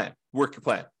 That's your plan. Work your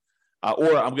plan.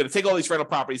 Or I'm going to take all these rental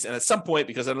properties, and at some point,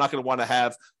 because I'm not going to want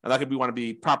to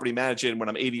be property managing when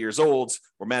I'm 80 years old,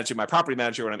 or managing my property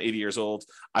manager when I'm 80 years old,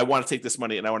 I want to take this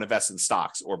money and I want to invest in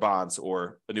stocks or bonds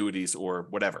or annuities or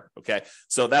whatever. Okay,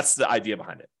 so that's the idea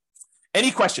behind it. Any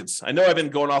questions? I know I've been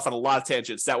going off on a lot of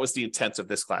tangents. That was the intent of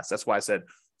this class. That's why I said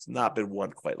it's not been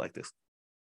one quite like this.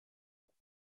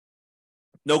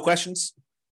 No questions?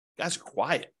 You guys are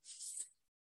quiet.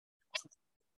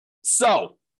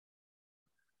 So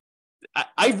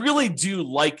I really do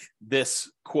like this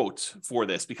quote for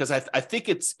this because I think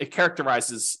it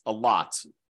characterizes a lot.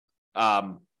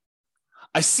 I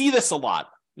see this a lot.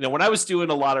 When I was doing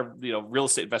a lot of real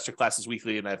estate investor classes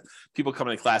weekly, and I have people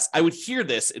coming to class, I would hear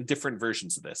this in different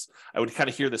versions of this. I would kind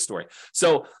of hear this story.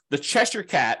 So the Cheshire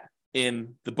Cat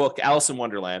in the book Alice in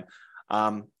Wonderland.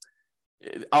 I'll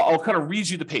kind of read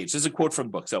you the page. This is a quote from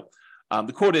the book. So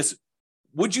the quote is,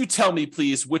 "Would you tell me,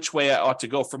 please, which way I ought to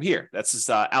go from here?" That's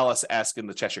Alice asking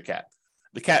the Cheshire Cat.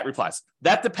 The cat replies,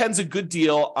 "That depends a good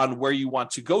deal on where you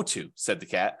want to go to," said the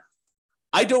cat.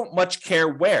 "I don't much care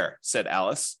where," said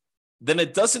Alice. "Then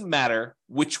it doesn't matter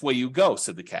which way you go,"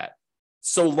 said the cat.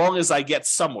 "So long as I get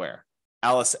somewhere,"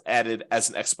 Alice added as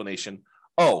an explanation.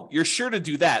 "Oh, you're sure to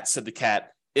do that," said the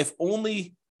cat, if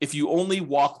you only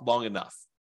walk long enough."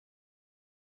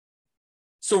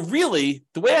 So really,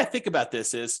 the way I think about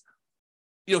this is,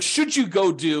 should you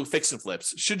go do fix and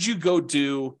flips? Should you go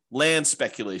do land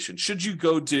speculation? Should you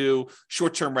go do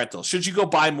short-term rentals? Should you go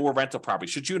buy more rental property?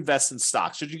 Should you invest in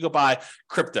stocks? Should you go buy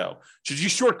crypto? Should you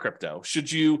short crypto?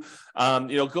 Should you,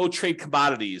 go trade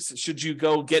commodities? Should you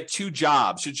go get 2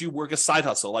 jobs? Should you work a side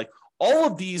hustle? Like, all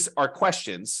of these are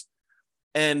questions,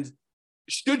 and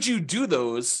should you do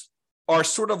those are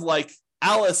sort of like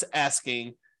Alice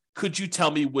asking, could you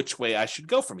tell me which way I should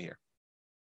go from here?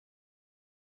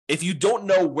 If you don't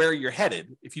know where you're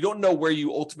headed, if you don't know where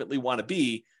you ultimately want to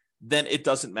be, then it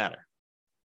doesn't matter,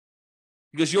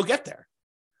 because you'll get there.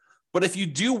 But if you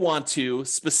do want to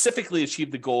specifically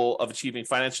achieve the goal of achieving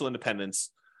financial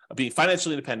independence, of being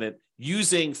financially independent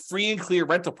using free and clear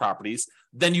rental properties,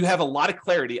 then you have a lot of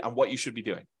clarity on what you should be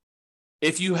doing.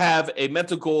 If you have a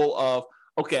mental goal of,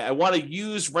 okay, I want to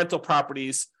use rental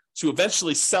properties to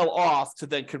eventually sell off to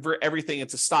then convert everything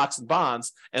into stocks and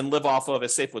bonds and live off of a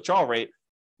safe withdrawal rate,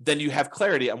 then you have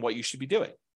clarity on what you should be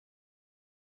doing.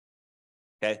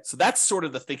 Okay, so that's sort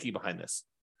of the thinking behind this.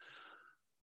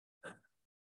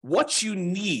 What you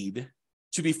need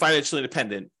to be financially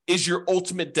independent is your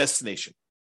ultimate destination.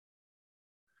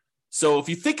 So if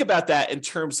you think about that in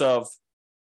terms of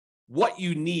what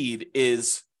you need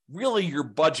is really your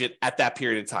budget at that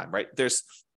period of time, right?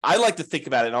 I like to think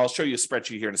about it, and I'll show you a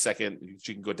spreadsheet here in a second,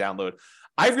 you can go download.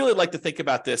 I really like to think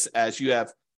about this as you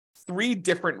have 3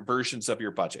 different versions of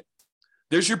your budget.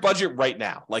 There's your budget right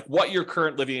now, like what your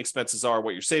current living expenses are,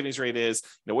 what your savings rate is,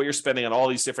 what you're spending on all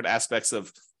these different aspects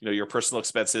of, your personal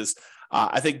expenses.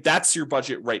 I think that's your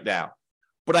budget right now.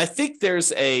 But I think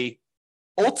there's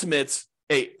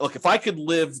if I could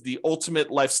live the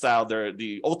ultimate lifestyle,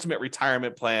 the ultimate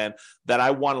retirement plan that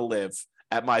I want to live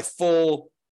at my full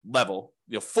level,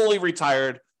 fully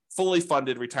retired, fully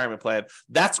funded retirement plan,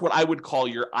 that's what I would call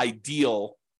your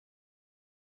ideal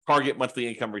target monthly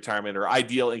income retirement, or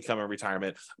ideal income in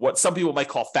retirement, what some people might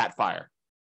call Fat FIRE.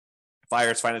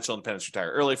 FIRE is financial independence,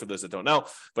 retire early, for those that don't know.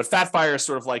 But Fat FIRE is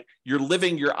sort of like you're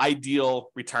living your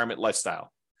ideal retirement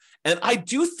lifestyle. And I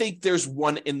do think there's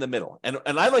one in the middle. And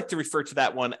I like to refer to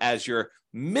that one as your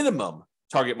minimum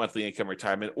target monthly income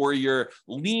retirement, or your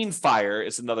lean FIRE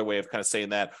is another way of kind of saying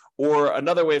that. Or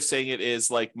another way of saying it is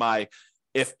like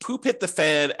if poop hit the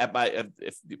fan at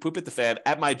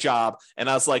my job, and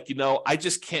I was like, I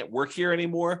just can't work here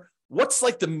anymore. What's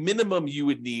like the minimum you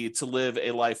would need to live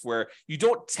a life where you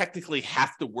don't technically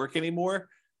have to work anymore?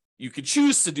 You could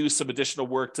choose to do some additional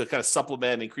work to kind of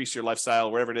supplement and increase your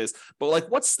lifestyle, whatever it is. But like,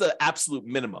 what's the absolute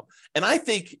minimum? And I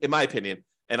think, in my opinion,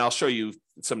 and I'll show you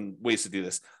some ways to do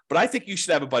this, but I think you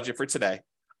should have a budget for today.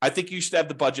 I think you should have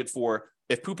the budget for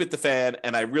if poop hit the fan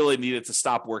and I really needed to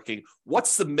stop working,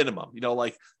 what's the minimum?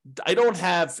 Like, I don't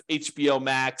have HBO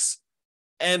Max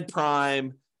and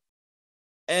Prime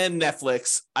and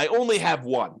Netflix. I only have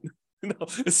one.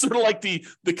 It's sort of like the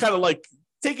kind of like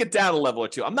take it down a level or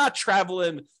two. I'm not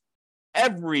traveling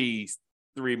every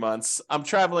 3 months. I'm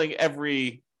traveling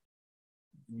every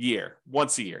year,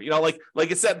 once a year, like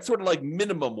it's that sort of like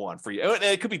minimum one for you. And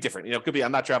it could be different, it could be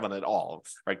I'm not traveling at all,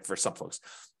 right, for some folks,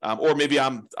 or maybe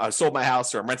I sold my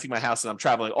house, or I'm renting my house and I'm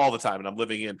traveling all the time and I'm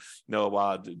living in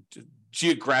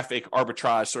geographic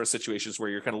arbitrage sort of situations where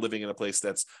you're kind of living in a place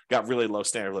that's got really low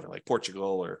standard of living, like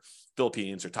Portugal or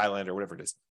Philippines or Thailand or whatever it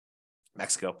is,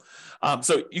 Mexico.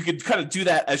 So you could kind of do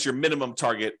that as your minimum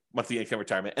target monthly income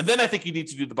retirement. And then I think you need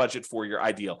to do the budget for your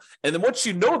ideal. And then once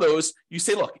you know those, you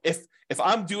say, look, if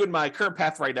I'm doing my current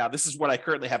path right now, this is what I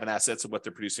currently have in assets and what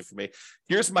they're producing for me.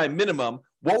 Here's my minimum.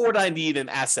 What would I need in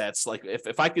assets? Like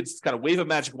if I could kind of wave a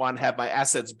magic wand, have my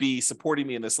assets be supporting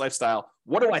me in this lifestyle,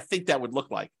 what do I think that would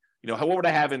look like? What would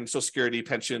I have in Social Security,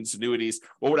 pensions, annuities?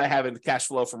 What would I have in cash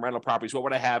flow from rental properties? What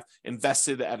would I have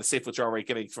invested at a safe withdrawal rate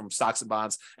getting from stocks and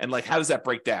bonds? And like, how does that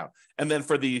break down? And then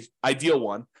for the ideal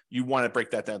one, you want to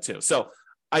break that down too. So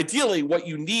ideally, what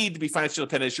you need to be financially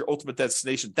independent is your ultimate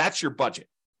destination. That's your budget.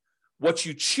 What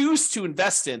you choose to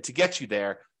invest in to get you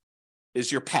there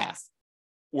is your path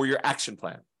or your action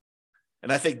plan.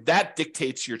 And I think that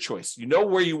dictates your choice. You know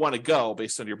where you want to go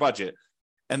based on your budget.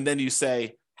 And then you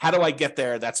say, how do I get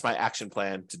there? That's my action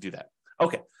plan to do that.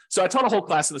 Okay, so I taught a whole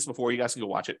class on this before. You guys can go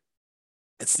watch it.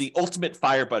 It's the ultimate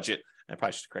FIRE budget. I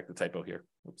probably should correct the typo here.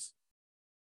 Oops.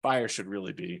 FIRE should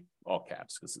really be all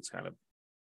caps because it's kind of,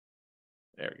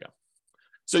 there we go.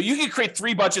 So you can create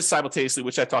 3 budgets simultaneously,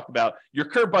 which I talked about. Your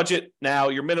current budget now,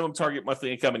 your minimum target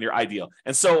monthly income, and your ideal.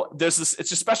 And so there's this,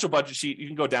 it's a special budget sheet. You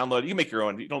can go download it. You can make your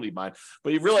own. You don't need mine.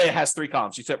 But it really has 3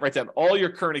 columns. You write down all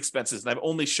your current expenses. And I've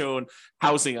only shown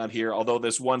housing on here, although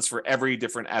there's ones for every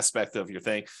different aspect of your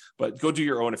thing. But go do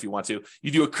your own if you want to.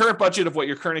 You do a current budget of what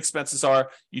your current expenses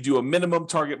are. You do a minimum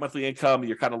target monthly income.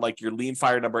 You're kind of like your lean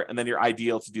fire number, and then your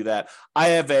ideal to do that. I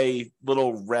have a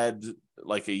little red,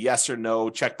 like a yes or no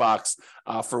checkbox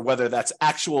for whether that's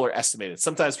actual or estimated.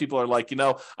 Sometimes people are like,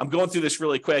 I'm going through this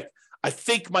really quick. I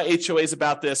think my HOA is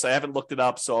about this. I haven't looked it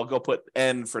up, so I'll go put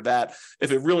N for that.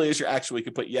 If it really is your actual, you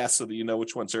can put yes so that you know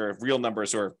which ones are real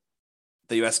numbers or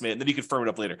that you estimate, and then you can firm it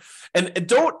up later. And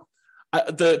don't,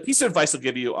 the piece of advice I'll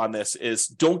give you on this is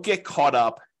don't get caught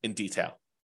up in detail,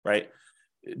 right?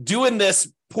 Doing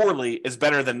this poorly is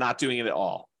better than not doing it at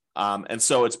all. And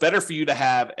so it's better for you to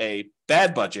have a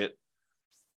bad budget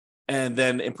and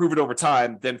then improve it over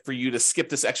time than for you to skip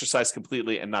this exercise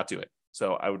completely and not do it.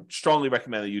 So I would strongly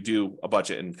recommend that you do a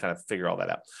budget and kind of figure all that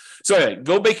out. So anyway,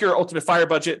 go make your ultimate fire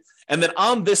budget. And then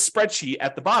on this spreadsheet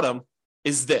at the bottom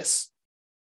is this.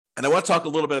 And I want to talk a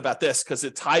little bit about this because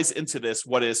it ties into this,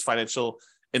 what is financial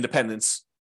independence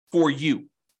for you.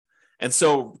 And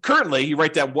so currently you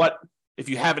write down what, if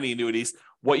you have any annuities,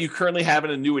 what you currently have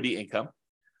in annuity income.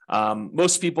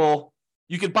 Most people,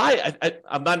 you could buy,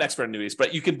 I'm not an expert in annuities,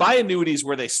 but you can buy annuities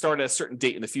where they start at a certain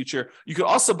date in the future. You could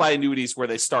also buy annuities where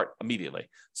they start immediately.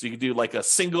 So you can do like a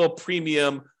single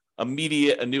premium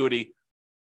immediate annuity.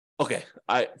 Okay,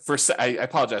 I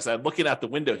apologize. I'm looking out the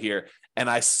window here and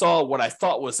I saw what I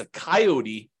thought was a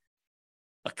coyote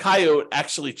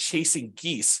actually chasing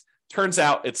geese. Turns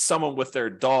out it's someone with their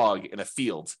dog in a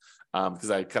field.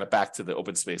 Because I kind of back to the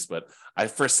open space, but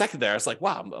for a second there, I was like,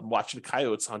 wow, I'm watching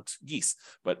coyotes hunt geese,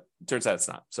 but it turns out it's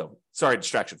not. So sorry,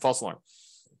 distraction, false alarm.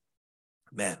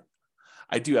 Man,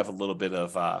 I do have a little bit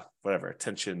of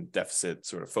attention deficit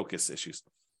sort of focus issues.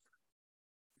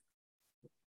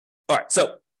 All right,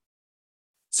 so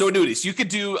annuities, you could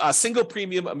do a single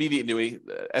premium immediate annuity,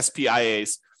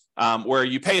 SPIAs, where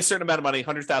you pay a certain amount of money,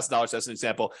 $100,000 as an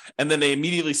example, and then they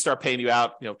immediately start paying you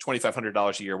out,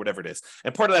 $2,500 a year, whatever it is.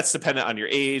 And part of that's dependent on your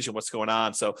age and what's going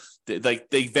on. So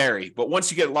they vary, but once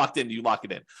you get it locked in, you lock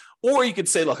it in. Or you could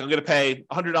say, look, I'm going to pay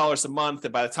 $100 a month,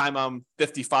 and by the time I'm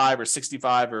 55 or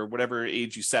 65 or whatever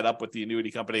age you set up with the annuity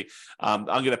company, I'm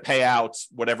going to pay out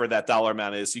whatever that dollar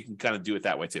amount is. You can kind of do it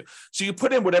that way too. So you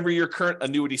put in whatever your current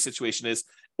annuity situation is,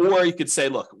 or you could say,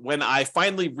 look, when I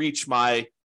finally reach my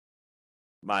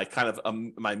kind of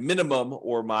my minimum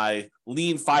or my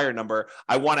lean fire number,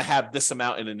 I want to have this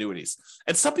amount in annuities.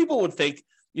 And some people would think,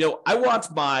 I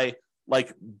want my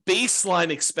like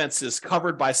baseline expenses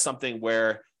covered by something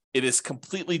where it is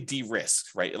completely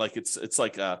de-risked, right? Like it's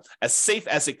like as safe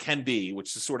as it can be,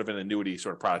 which is sort of an annuity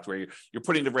sort of product where you're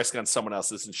putting the risk on someone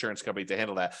else's insurance company to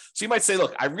handle that. So you might say,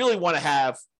 look, I really want to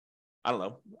have, I don't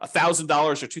know, $1,000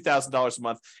 or $2,000 a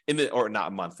month or not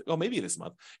a month. Oh, maybe it is a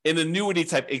month in annuity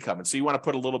type income. And so you want to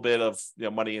put a little bit of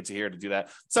money into here to do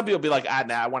that. Some people will be like,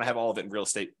 I want to have all of it in real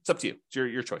estate. It's up to you. It's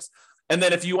your choice. And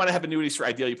then if you want to have annuities for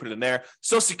ideal, you put it in there.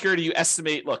 Social Security, you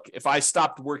estimate, look, if I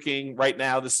stopped working right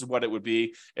now, this is what it would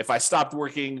be. If I stopped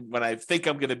working when I think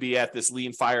I'm going to be at this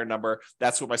lean fire number,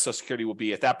 that's what my Social Security will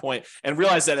be at that point. And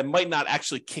realize that it might not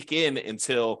actually kick in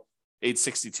until age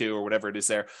 62 or whatever it is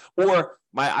there. Or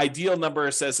my ideal number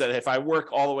says that if I work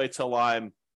all the way till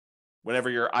I'm, whatever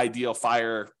your ideal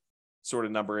fire sort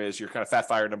of number is, your kind of fat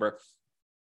fire number,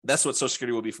 that's what Social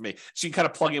Security will be for me. So you can kind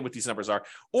of plug in what these numbers are.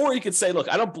 Or you could say, look,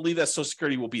 I don't believe that Social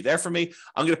Security will be there for me.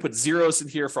 I'm going to put zeros in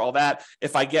here for all that.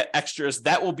 If I get extras,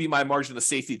 that will be my margin of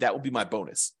safety. That will be my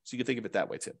bonus. So you can think of it that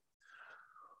way too.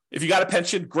 If you got a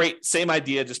pension, great. Same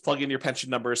idea. Just plug in your pension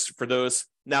numbers for those.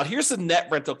 Now, here's the net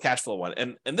rental cash flow one.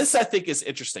 And this, I think, is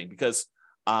interesting because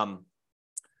let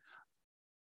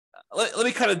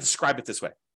me kind of describe it this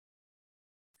way.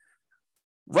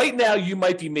 Right now, you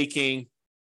might be making,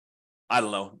 I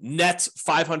don't know, net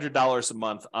 $500 a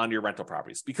month on your rental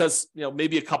properties because,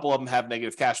 maybe a couple of them have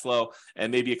negative cash flow and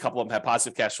maybe a couple of them have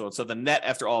positive cash flow. And so the net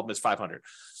after all of them is 500.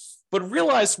 But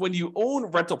realize when you own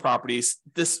rental properties,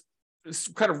 this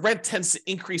kind of rent tends to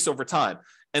increase over time.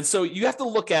 And so you have to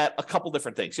look at a couple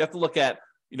different things. You have to look at,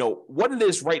 what it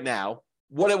is right now,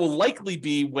 what it will likely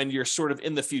be when you're sort of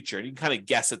in the future. And you can kind of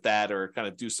guess at that or kind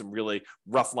of do some really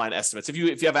rough line estimates. If you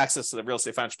have access to the real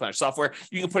estate financial planner software,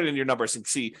 you can put it in your numbers and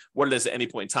see what it is at any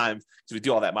point in time because we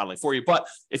do all that modeling for you. But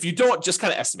if you don't, just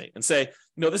kind of estimate and say,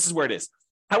 this is where it is.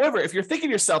 However, if you're thinking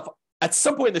to yourself, at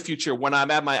some point in the future, when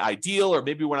I'm at my ideal or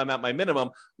maybe when I'm at my minimum,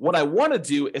 what I want to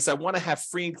do is I want to have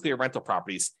free and clear rental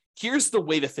properties. Here's the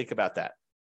way to think about that.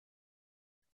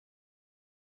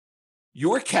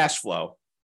 your cash flow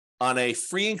on a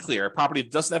free and clear property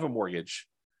that doesn't have a mortgage,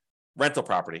 rental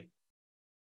property,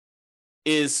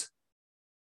 is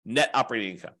net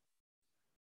operating income.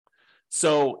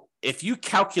 So if you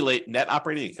calculate net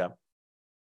operating income,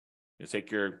 you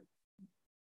take your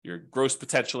gross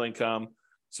potential income,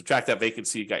 subtract that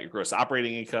vacancy, you got your gross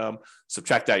operating income,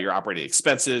 subtract out your operating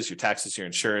expenses, your taxes, your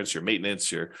insurance, your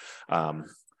maintenance, your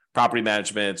property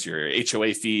management, your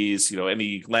HOA fees,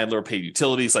 any landlord paid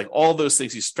utilities, like all those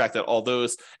things, you subtract out all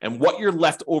those. And what you're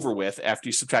left over with after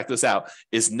you subtract those out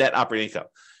is net operating income.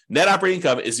 Net operating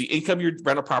income is the income your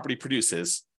rental property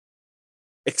produces,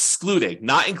 excluding,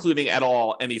 not including at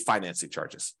all, any financing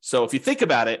charges. So if you think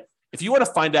about it, if you want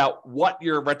to find out what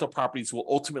your rental properties will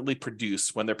ultimately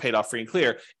produce when they're paid off free and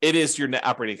clear, it is your net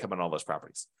operating income on all those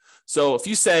properties. So if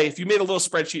you made a little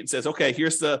spreadsheet and says, okay,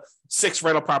 here's the 6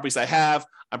 rental properties I have,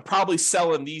 I'm probably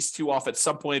selling these 2 off at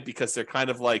some point because they're kind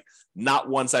of like not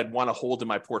ones I'd want to hold in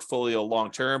my portfolio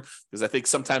long-term. Because I think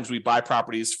sometimes we buy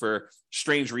properties for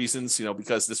strange reasons,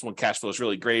 because this one cash flow is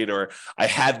really great, or I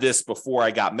had this before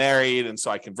I got married and so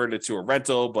I converted it to a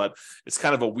rental, but it's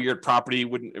kind of a weird property.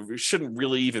 It shouldn't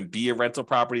really even be a rental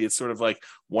property. It's sort of like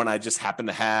one I just happen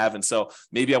to have. And so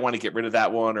maybe I want to get rid of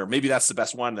that one, or maybe that's the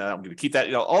best one and I'm going to keep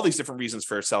that, all these different reasons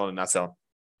for selling and not selling.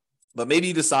 But maybe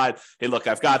you decide, hey, look,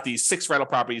 I've got these 6 rental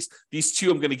properties. These 2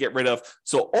 I'm going to get rid of.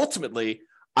 So ultimately,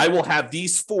 I will have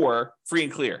these 4 free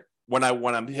and clear when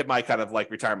I hit my kind of like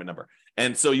retirement number.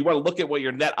 And so you want to look at what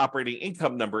your net operating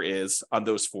income number is on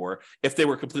those 4, if they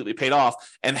were completely paid off,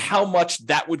 and how much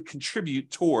that would contribute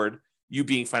toward you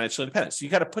being financially independent. So you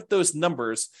got to put those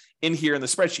numbers in here in the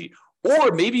spreadsheet.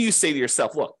 Or maybe you say to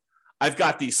yourself, look, I've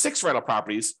got these 6 rental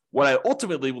properties. What I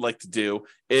ultimately would like to do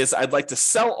is I'd like to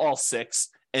sell all 6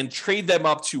 and trade them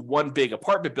up to one big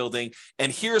apartment building.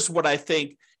 And here's what I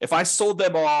think, if I sold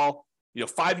them all,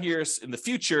 5 years in the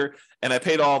future, and I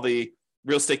paid all the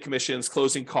real estate commissions,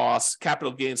 closing costs,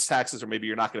 capital gains taxes, or maybe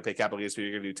you're not going to pay capital gains, maybe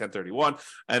you're going to do 1031,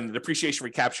 and the depreciation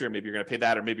recapture, maybe you're going to pay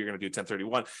that, or maybe you're going to do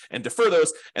 1031 and defer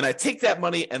those. And I take that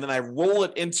money and then I roll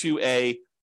it into a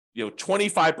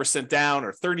 25% down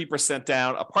or 30%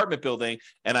 down apartment building,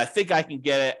 and I think I can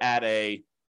get it at a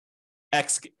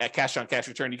X cash on cash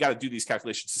return. You got to do these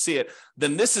calculations to see it.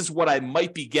 Then this is what I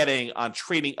might be getting on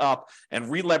trading up and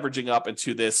re-leveraging up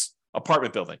into this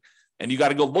apartment building. And you got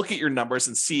to go look at your numbers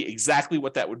and see exactly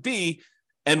what that would be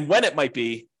and when it might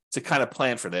be to kind of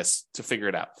plan for this, to figure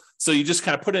it out. So you just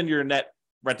kind of put in your net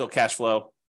rental cash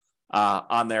flow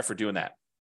on there for doing that.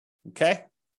 Okay.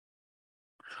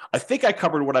 I think I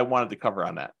covered what I wanted to cover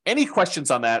on that. Any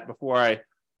questions on that before I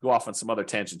go off on some other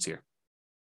tangents here?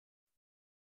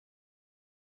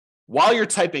 While you're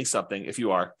typing something, if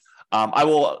you are, I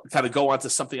will kind of go on to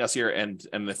something else here, and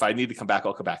if I need to come back,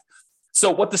 I'll come back. So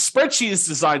what the spreadsheet is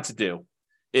designed to do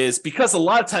is, because a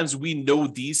lot of times we know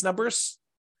these numbers,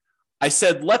 I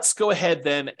said, let's go ahead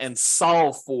then and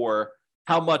solve for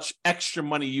how much extra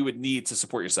money you would need to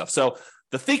support yourself. So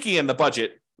the thinking in the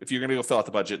budget, if you're going to go fill out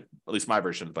the budget, at least my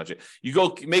version of the budget, you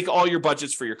go make all your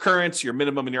budgets for your current, your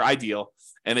minimum, and your ideal,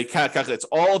 and it kind of calculates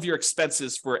all of your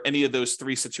expenses for any of those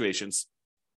 3 situations.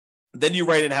 Then you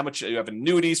write in how much you have in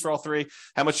annuities for all 3,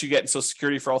 how much you get in Social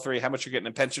Security for all 3, how much you're getting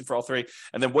in pension for all 3,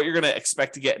 and then what you're going to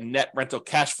expect to get in net rental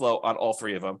cash flow on all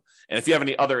 3 of them. And if you have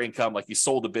any other income, like you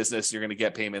sold a business, you're going to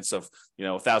get payments of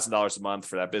 $1,000 a month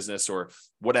for that business or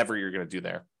whatever you're going to do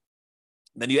there.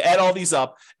 Then you add all these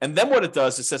up, and then what it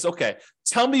does, it says, okay,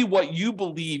 tell me what you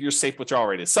believe your safe withdrawal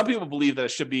rate is. Some people believe that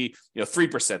it should be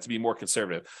 3% to be more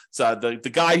conservative. So the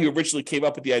guy who originally came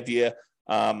up with the idea,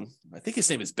 I think his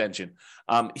name is Benjamin.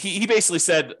 He basically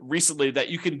said recently that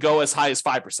you can go as high as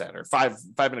 5% or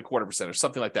 5.25% or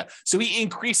something like that. So he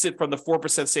increased it from the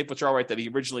 4% safe withdrawal rate that he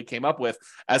originally came up with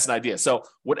as an idea. So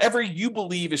whatever you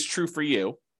believe is true for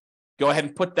you, go ahead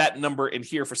and put that number in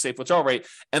here for safe withdrawal rate.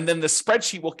 And then the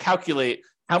spreadsheet will calculate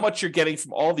how much you're getting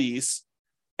from all these,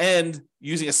 and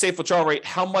using a safe withdrawal rate,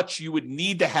 how much you would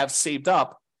need to have saved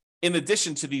up in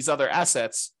addition to these other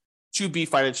assets to be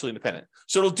financially independent.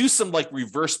 So it'll do some like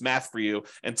reverse math for you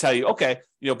and tell you, okay,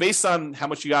 based on how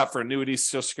much you got for annuities,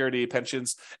 Social Security,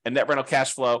 pensions, and net rental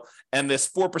cash flow, and this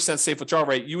 4% safe withdrawal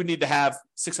rate, you would need to have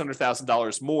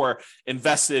 $600,000 more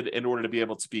invested in order to be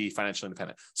able to be financially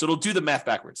independent. So it'll do the math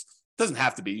backwards. It doesn't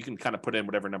have to be. You can kind of put in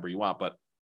whatever number you want, but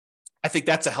I think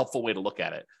that's a helpful way to look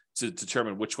at it to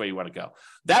determine which way you want to go.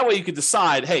 That way you can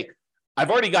decide, hey,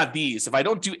 I've already got these. If I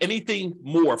don't do anything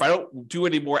more, if I don't do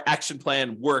any more action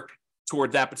plan work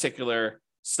toward that particular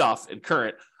stuff in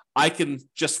current, I can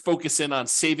just focus in on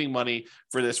saving money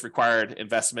for this required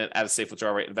investment at a safe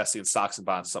withdrawal rate, investing in stocks and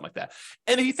bonds, something like that.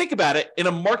 And if you think about it, in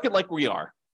a market like we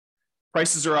are,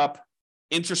 prices are up,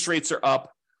 interest rates are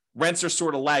up, rents are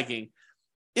sort of lagging.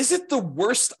 Is it the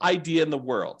worst idea in the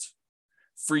world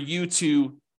for you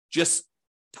to just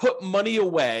put money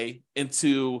away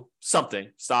into something,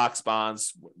 stocks,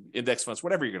 bonds, index funds,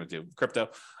 whatever you're going to do, crypto?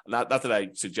 Not that I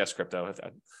suggest crypto.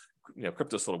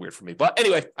 Crypto's a little weird for me. But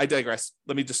anyway, I digress.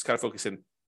 Let me just kind of focus in.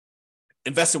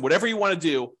 Invest in whatever you want to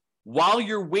do while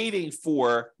you're waiting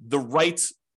for the right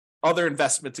other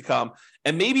investment to come.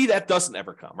 And maybe that doesn't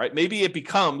ever come, right? Maybe it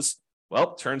becomes,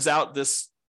 well, turns out this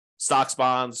stocks,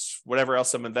 bonds, whatever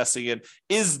else I'm investing in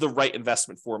is the right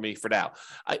investment for me for now.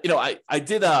 I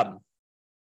did,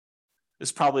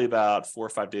 this probably about 4 or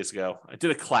 5 days ago, I did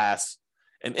a class.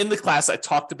 And in the class, I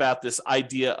talked about this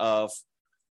idea of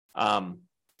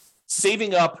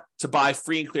saving up to buy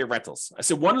free and clear rentals. I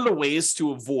said, one of the ways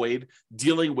to avoid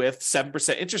dealing with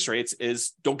 7% interest rates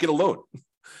is don't get a loan.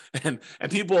 and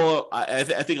people, I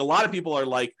think a lot of people are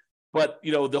like, but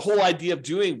the whole idea of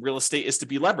doing real estate is to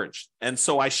be leveraged. And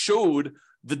so I showed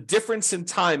the difference in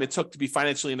time it took to be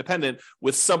financially independent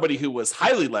with somebody who was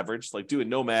highly leveraged, like doing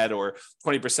Nomad or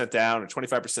 20% down or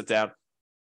 25% down,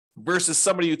 versus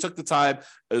somebody who took the time,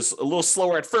 is a little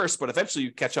slower at first, but eventually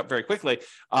you catch up very quickly.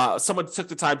 Someone took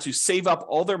the time to save up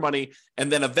all their money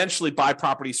and then eventually buy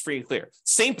properties free and clear.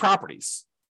 Same properties,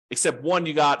 except one,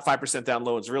 you got 5% down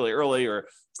loans really early, or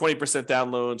 20%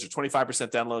 down loans, or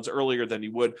 25% down loans earlier than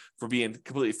you would for being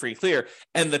completely free and clear.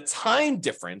 And the time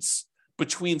difference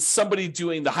between somebody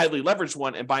doing the highly leveraged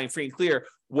one and buying free and clear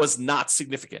was not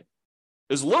significant.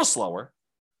 It was a little slower,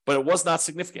 but it was not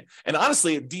significant. And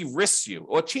honestly, it de-risks you,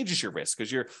 or it changes your risk,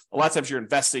 because a lot of times you're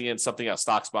investing in something else,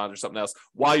 stocks, bonds, or something else,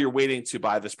 while you're waiting to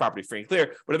buy this property free and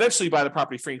clear. But eventually you buy the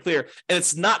property free and clear, and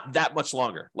it's not that much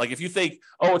longer. Like if you think,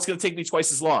 oh, it's going to take me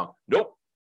twice as long. Nope.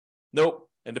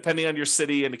 And depending on your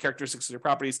city and the characteristics of your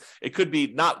properties, it could be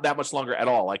not that much longer at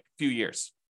all, like a few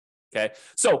years. Okay.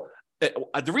 So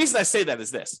the reason I say that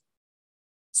is this.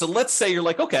 So let's say you're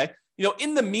like, okay,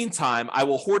 in the meantime, I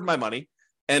will hoard my money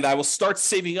and I will start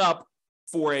saving up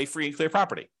for a free and clear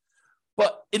property.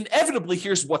 But inevitably,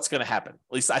 here's what's going to happen.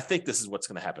 At least I think this is what's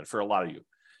going to happen for a lot of you,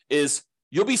 is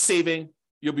you'll be saving,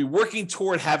 you'll be working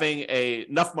toward having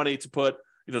enough money to put,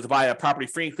 to buy a property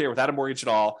free and clear without a mortgage at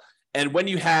all. And when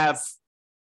you have,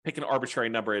 pick an arbitrary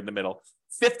number in the middle,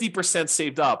 50%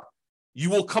 saved up, you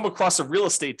will come across a real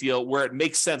estate deal where it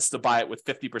makes sense to buy it with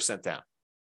 50% down.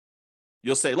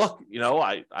 You'll say, look,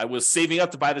 I was saving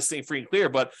up to buy this thing free and clear,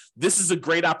 but this is a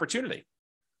great opportunity.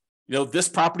 This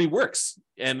property works.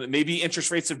 And maybe interest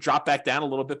rates have dropped back down a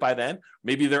little bit by then.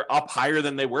 Maybe they're up higher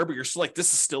than they were, but you're still like,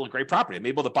 this is still a great property. I'm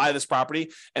able to buy this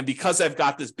property. And because I've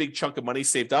got this big chunk of money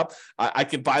saved up, I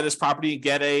can buy this property and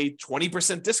get a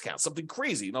 20% discount, something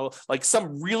crazy, like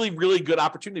some really, really good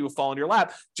opportunity will fall in your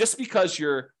lap just because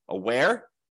you're aware,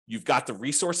 you've got the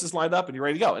resources lined up and you're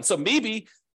ready to go. And so maybe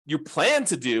you plan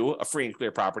to do a free and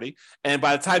clear property. And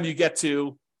by the time you get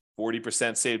to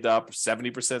 40% saved up,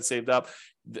 70% saved up,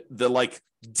 the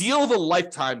deal of a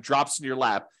lifetime drops in your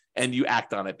lap and you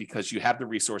act on it because you have the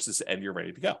resources and you're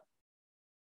ready to go.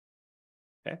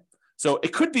 Okay. So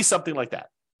it could be something like that.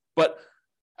 But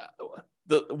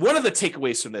one of the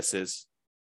takeaways from this is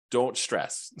don't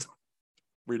stress,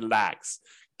 relax,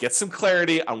 get some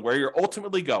clarity on where you're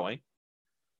ultimately going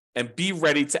and be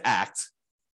ready to act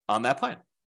on that plan.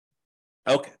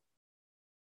 Okay.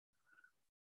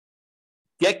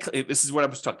 This is what I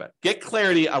was talking about. Get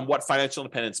clarity on what financial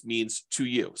independence means to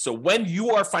you. So when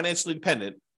you are financially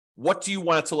independent, what do you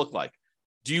want it to look like?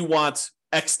 Do you want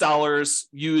X dollars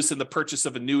used in the purchase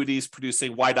of annuities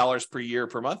producing Y dollars per year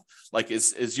per month? Like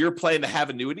is your plan to have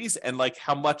annuities, and like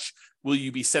how much will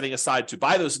you be setting aside to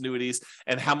buy those annuities,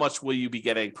 and how much will you be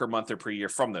getting per month or per year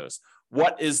from those?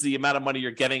 What is the amount of money you're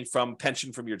getting from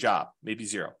pension from your job? Maybe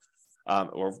zero.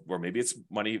 Or maybe it's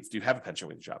money if you have a pension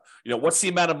with your job. What's the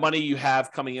amount of money you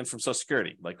have coming in from Social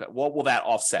Security? Like, what will that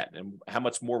offset, and how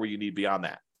much more will you need beyond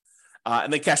that?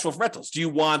 And then cash flow from rentals. Do you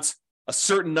want a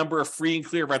certain number of free and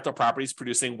clear rental properties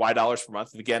producing Y dollars per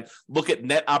month? And again, look at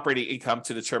net operating income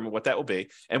to determine what that will be.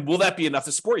 And will that be enough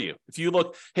to support you? If you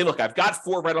look, hey, look, I've got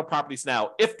 4 rental properties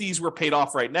now. If these were paid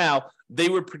off right now, they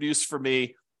would produce for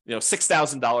me,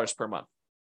 $6,000 per month.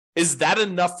 Is that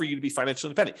enough for you to be financially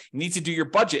independent? You need to do your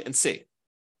budget and see,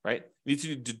 right? You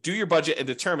need to do your budget and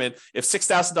determine if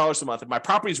 $6,000 a month, if my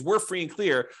properties were free and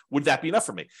clear, would that be enough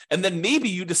for me? And then maybe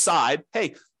you decide,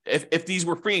 hey, if these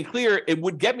were free and clear, it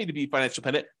would get me to be financially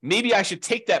independent. Maybe I should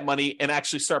take that money and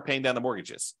actually start paying down the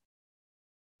mortgages.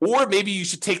 Or maybe you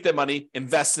should take that money,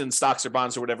 invest in stocks or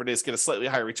bonds or whatever it is, get a slightly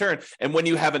higher return. And when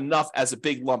you have enough as a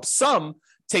big lump sum,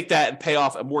 take that and pay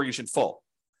off a mortgage in full.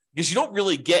 Because you don't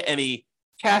really get any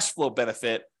cash flow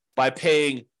benefit by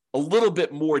paying a little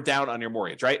bit more down on your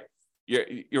mortgage, right?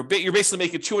 You're basically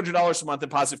making $200 a month in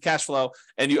positive cash flow,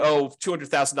 and you owe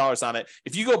 $200,000 on it.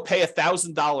 If you go pay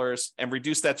 $1,000 and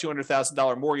reduce that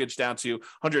 $200,000 mortgage down to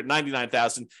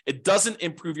 $199,000, it doesn't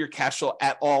improve your cash flow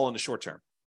at all in the short term.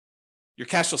 Your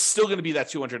cash flow is still going to be that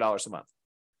 $200 a month.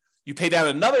 You pay down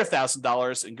another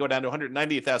 $1,000 and go down to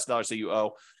 $198,000 that you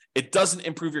owe. It doesn't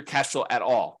improve your cash flow at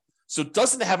all. So it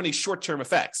doesn't have any short-term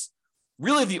effects.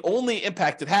 Really, the only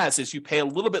impact it has is you pay a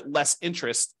little bit less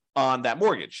interest on that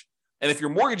mortgage. And if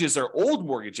your mortgages are old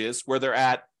mortgages where they're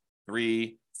at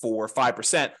 3, 4,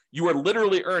 5%, you are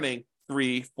literally earning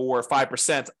 3, 4,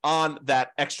 5% on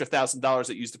that extra $1,000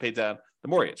 that you used to pay down the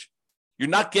mortgage. You're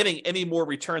not getting any more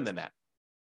return than that.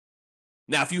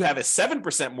 Now, if you have a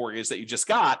 7% mortgage that you just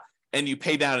got and you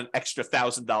pay down an extra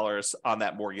 $1,000 on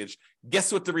that mortgage,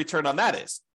 guess what the return on that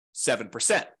is?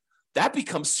 7%. That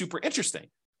becomes super interesting.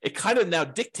 It kind of now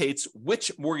dictates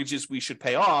which mortgages we should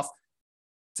pay off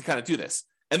to kind of do this.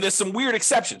 And there's some weird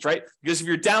exceptions, right? Because if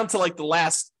you're down to like the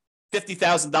last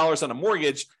 $50,000 on a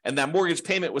mortgage and that mortgage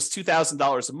payment was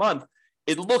 $2,000 a month,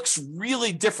 it looks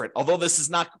really different. Although this is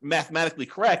not mathematically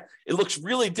correct, it looks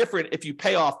really different if you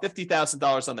pay off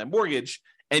 $50,000 on that mortgage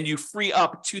and you free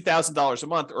up $2,000 a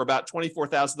month or about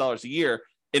 $24,000 a year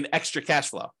in extra cash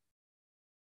flow,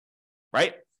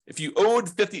 right? If you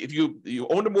owned if you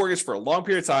owned a mortgage for a long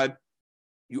period of time,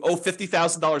 you owe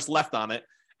 $50,000 left on it,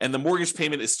 and the mortgage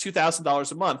payment is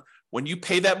 $2,000 a month. When you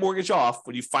pay that mortgage off,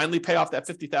 when you finally pay off that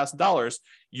 $50,000,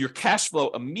 your cash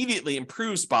flow immediately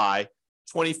improves by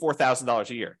 $24,000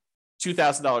 a year,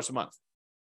 $2,000 a month.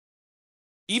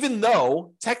 Even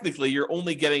though technically you're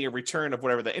only getting a return of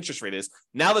whatever the interest rate is,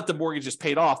 now that the mortgage is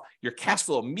paid off, your cash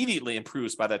flow immediately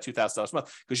improves by that $2,000 a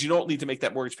month because you don't need to make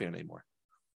that mortgage payment anymore.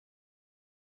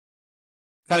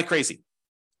 Kind of crazy.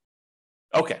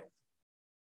 Okay.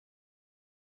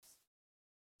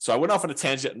 So I went off on a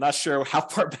tangent. I'm not sure how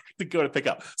far back to go to pick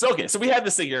up. So, okay. So we had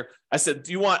this thing here. I said,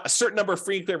 do you want a certain number of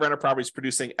free and clear rental properties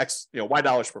producing X, Y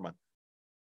dollars per month?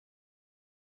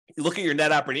 You look at your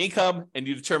net operating income and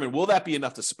you determine, will that be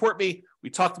enough to support me? We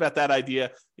talked about that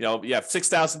idea. You have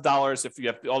 $6,000 if you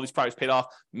have all these properties paid off.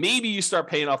 Maybe you start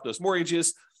paying off those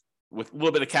mortgages with a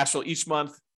little bit of cash flow each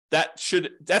month. That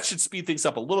should speed things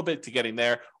up a little bit to getting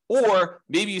there. Or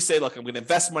maybe you say, look, I'm going to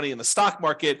invest money in the stock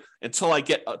market until I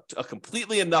get a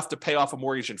completely enough to pay off a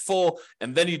mortgage in full.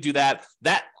 And then you do that.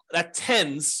 That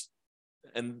tends,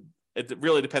 and it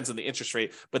really depends on the interest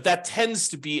rate, but that tends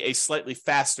to be a slightly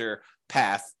faster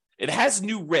path. It has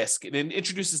new risk and it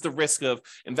introduces the risk of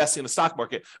investing in the stock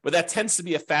market, but that tends to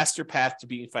be a faster path to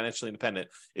being financially independent.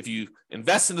 If you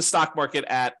invest in the stock market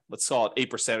at, let's call it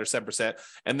 8% or 7%,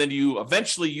 and then you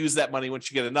eventually use that money once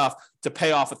you get enough to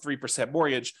pay off a 3%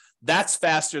 mortgage, that's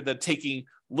faster than taking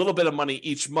a little bit of money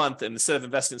each month. And instead of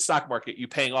investing in the stock market, you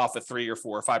paying off a 3 or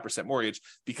 4 or 5% mortgage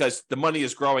because the money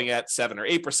is growing at 7 or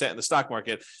 8% in the stock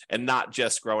market and not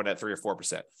just growing at 3 or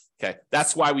 4%. Okay.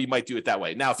 That's why we might do it that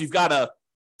way. Now, if you've got a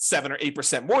 7 or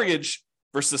 8% mortgage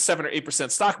versus 7 or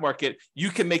 8% stock market, you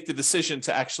can make the decision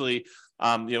to actually,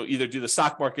 either do the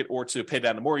stock market or to pay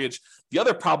down the mortgage. The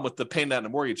other problem with the paying down the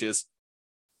mortgage is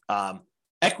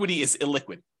equity is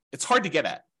illiquid. It's hard to get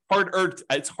at.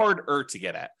 It's harder to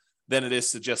get at than it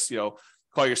is to just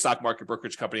call your stock market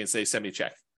brokerage company and say, send me a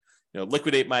check.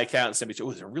 Liquidate my account and send me a check. Oh,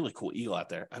 there's a really cool eagle out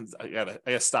there. I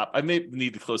gotta stop. I may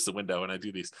need to close the window when I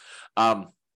do these.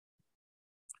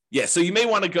 Yeah, so you may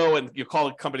want to go and you call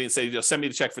a company and say, send me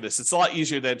the check for this. It's a lot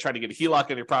easier than trying to get a HELOC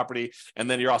on your property,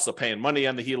 and then you're also paying money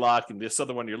on the HELOC, and this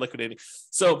other one you're liquidating.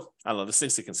 So I don't know, there's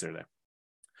things to consider there.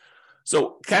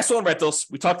 So cash flow and rentals,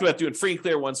 we talked about doing free and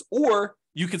clear ones, or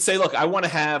you could say, look, I want to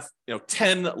have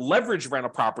 10 leverage rental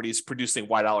properties producing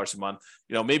Y dollars a month.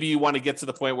 Maybe you want to get to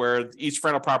the point where each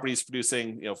rental property is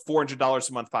producing $400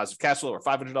 a month positive cash flow or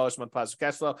 $500 a month positive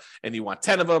cash flow, and you want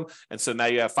 10 of them. And so now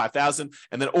you have 5,000.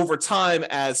 And then over time,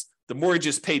 as the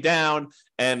mortgages pay down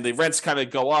and the rents kind of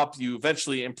go up, you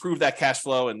eventually improve that cash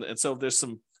flow. And so there's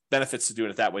some benefits to doing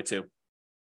it that way too.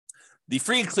 The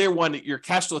free and clear one, your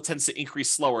cash flow tends to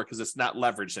increase slower because it's not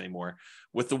leveraged anymore.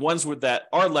 With the ones that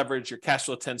are leveraged, your cash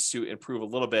flow tends to improve a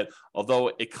little bit, although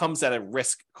it comes at a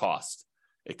risk cost.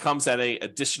 It comes at an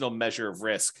additional measure of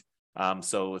risk.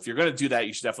 So if you're going to do that,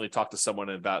 you should definitely talk to someone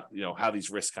about how these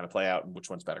risks kind of play out and which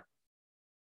one's better.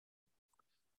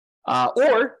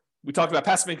 Or we talked about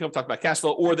passive income, talked about cash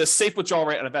flow, or the safe withdrawal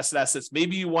rate on invested assets.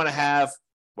 Maybe you want to have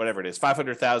whatever it is,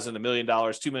 $500,000, $1 million,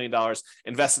 $2 million,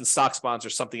 invest in stocks, bonds, or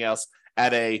something else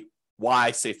at a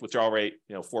Y safe withdrawal rate,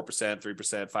 4%,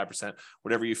 3%, 5%,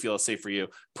 whatever you feel is safe for you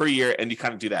per year. And you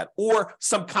kind of do that, or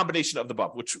some combination of the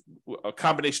above,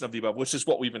 which is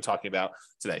what we've been talking about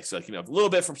today. So a little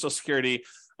bit from Social Security,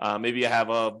 Maybe I have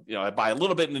I buy a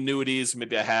little bit in annuities.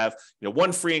 Maybe I have,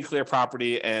 one free and clear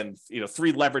property and,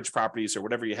 3 leverage properties or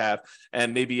whatever you have.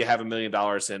 And maybe you have $1 million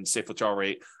in safe withdrawal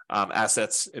rate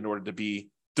assets in order to be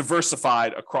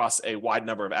diversified across a wide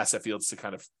number of asset fields to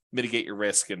kind of mitigate your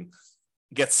risk and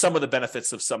get some of the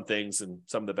benefits of some things and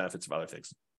some of the benefits of other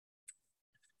things.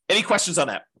 Any questions on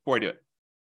that before I do it?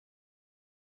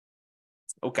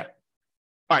 Okay.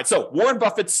 All right. So Warren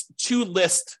Buffett's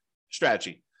 2-list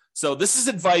strategy. So this is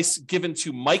advice given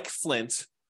to Mike Flint,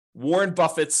 Warren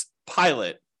Buffett's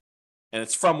pilot, and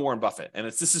it's from Warren Buffett. And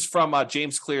this is from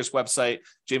James Clear's website,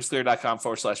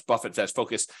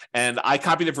 jamesclear.com/Buffett-focus. And I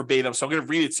copied it verbatim, so I'm going to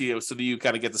read it to you so that you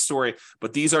kind of get the story.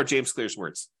 But these are James Clear's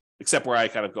words, except where I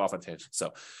kind of go off on tangent.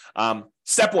 So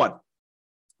step 1,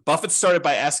 Buffett started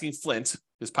by asking Flint,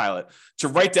 his pilot, to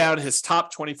write down his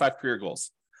top 25 career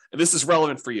goals. And this is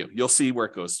relevant for you. You'll see where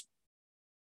it goes.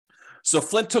 So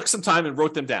Flint took some time and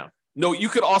wrote them down. Note, you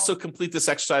could also complete this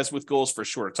exercise with goals for a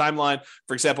shorter timeline.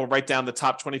 For example, write down the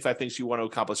top 25 things you want to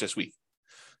accomplish this week.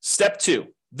 Step 2,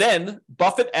 then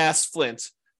Buffett asked Flint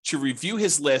to review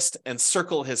his list and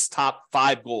circle his top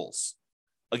 5 goals.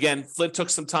 Again, Flint took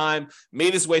some time,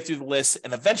 made his way through the list,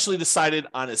 and eventually decided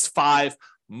on his 5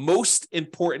 most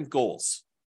important goals.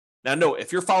 Now, note,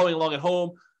 if you're following along at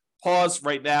home, pause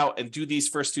right now and do these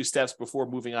first 2 steps before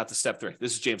moving on to step 3.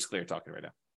 This is James Clear talking right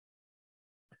now.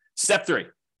 Step 3.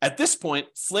 At this point,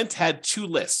 Flint had 2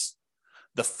 lists.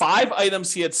 The 5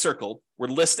 items he had circled were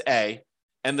list A,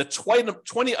 and the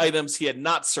 20 items he had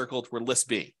not circled were list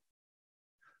B.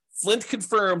 Flint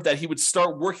confirmed that he would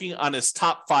start working on his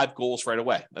top 5 goals right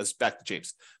away. That's back to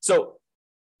James. So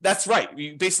that's right.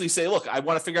 You basically say, look, I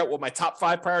want to figure out what my top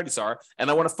 5 priorities are, and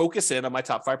I want to focus in on my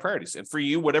top 5 priorities. And for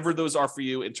you, whatever those are for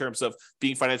you in terms of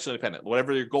being financially independent,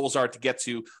 whatever your goals are to get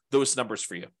to those numbers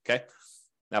for you. Okay.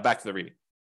 Now back to the reading.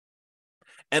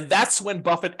 And that's when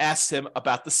Buffett asked him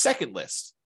about the second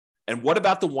list. And what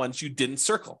about the ones you didn't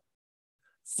circle?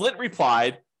 Flint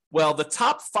replied, well, the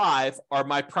top 5 are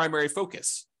my primary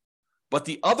focus, but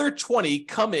the other 20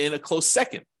 come in a close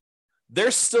second. They're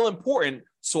still important,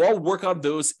 so I'll work on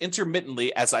those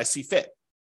intermittently as I see fit.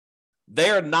 They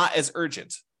are not as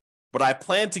urgent, but I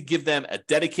plan to give them a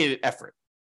dedicated effort.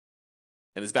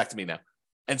 And it's back to me now.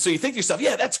 And so you think to yourself,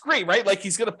 yeah, that's great, right? Like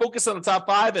he's going to focus on the top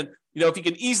 5. And, if he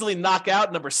can easily knock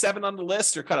out number 7 on the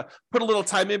list or kind of put a little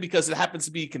time in because it happens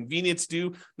to be convenient to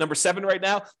do number 7 right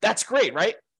now, that's great,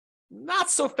 right? Not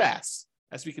so fast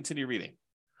as we continue reading.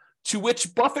 To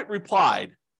which Buffett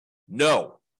replied,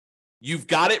 no, you've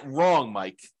got it wrong,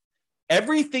 Mike.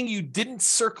 Everything you didn't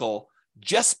circle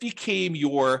just became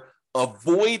your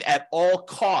avoid at all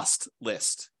cost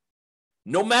list.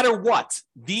 No matter what,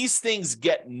 these things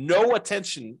get no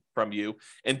attention from you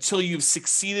until you've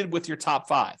succeeded with your top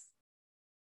 5.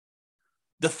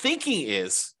 The thinking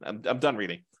is, I'm done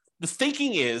reading. The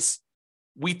thinking is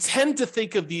we tend to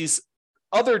think of these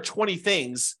other 20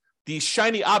 things, these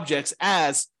shiny objects,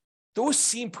 as those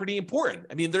seem pretty important.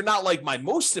 I mean, they're not like my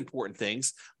most important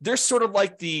things. They're sort of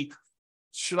like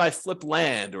should I flip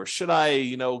land, or should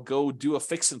I, go do a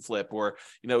fix and flip, or,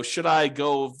 should I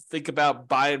go think about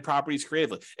buying properties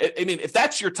creatively? I mean, if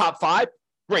that's your top 5,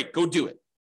 great, go do it.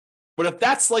 But if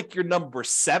that's like your number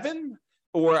 7,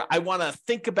 or I want to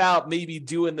think about maybe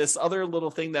doing this other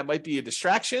little thing that might be a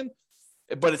distraction,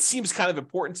 but it seems kind of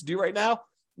important to do right now,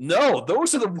 no,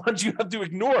 those are the ones you have to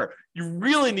ignore. You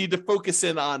really need to focus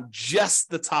in on just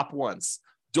the top ones.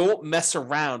 Don't mess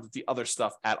around with the other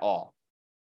stuff at all.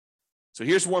 So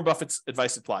here's Warren Buffett's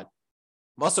advice applied.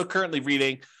 I'm also currently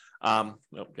reading, got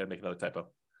to make another typo.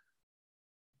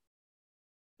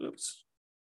 Oops.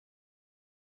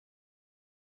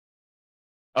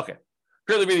 Okay.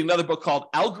 Currently reading another book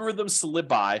called Algorithms to Live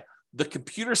By, The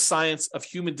Computer Science of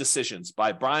Human Decisions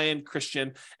by Brian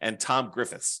Christian and Tom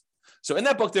Griffiths. So in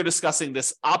that book, they're discussing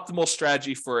this optimal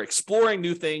strategy for exploring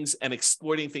new things and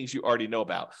exploiting things you already know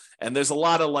about. And there's a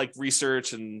lot of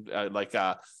research and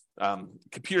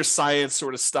computer science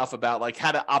sort of stuff about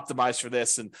how to optimize for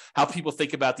this and how people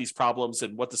think about these problems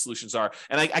and what the solutions are.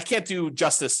 And I can't do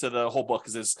justice to the whole book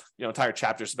because there's entire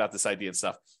chapters about this idea and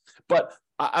stuff. But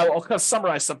I'll kind of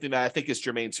summarize something that I think is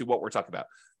germane to what we're talking about.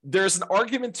 There's an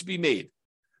argument to be made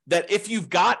that if you've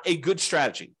got a good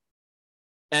strategy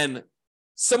and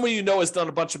someone has done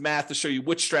a bunch of math to show you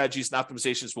which strategies and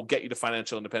optimizations will get you to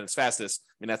financial independence fastest.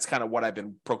 I mean, that's kind of what I've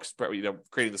been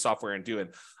creating the software and doing,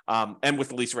 and with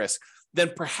the least risk.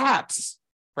 Then perhaps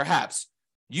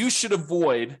you should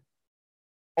avoid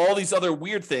all these other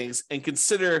weird things and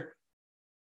consider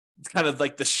kind of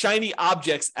the shiny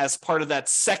objects as part of that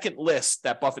second list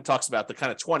that Buffett talks about, the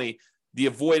kind of 20, the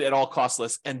avoid at all cost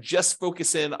list, and just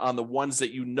focus in on the ones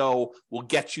that you know will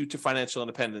get you to financial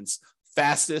independence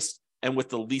fastest and with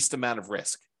the least amount of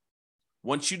risk.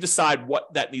 Once you decide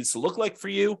what that needs to look like for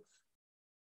you,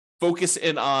 focus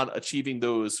in on achieving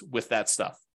those with that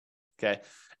stuff, okay?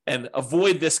 And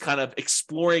avoid this kind of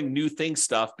exploring new things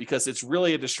stuff because it's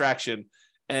really a distraction.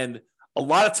 And a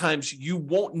lot of times you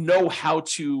won't know how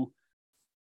to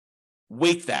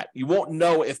weight that. You won't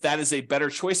know if that is a better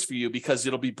choice for you because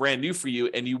it'll be brand new for you,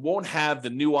 and you won't have the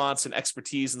nuance and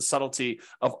expertise and subtlety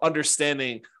of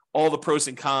understanding all the pros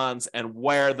and cons and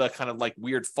where the kind of like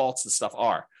weird faults and stuff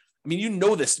are. I mean, you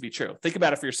know this to be true. Think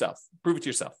about it for yourself. Prove it to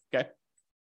yourself, okay?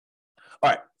 All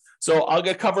right, so I want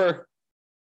to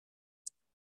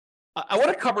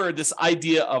cover this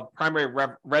idea of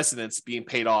primary residence being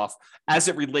paid off as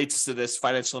it relates to this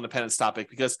financial independence topic,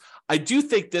 because I do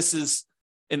think this is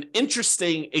an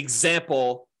interesting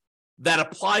example that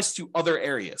applies to other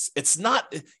areas. It's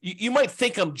not, you might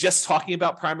think I'm just talking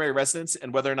about primary residence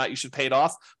and whether or not you should pay it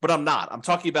off, but I'm not. I'm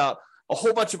talking about a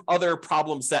whole bunch of other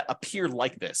problems that appear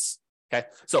like this, okay?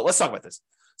 So let's talk about this.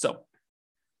 So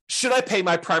should I pay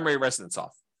my primary residence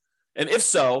off? And if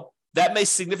so, that may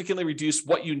significantly reduce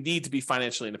what you need to be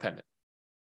financially independent.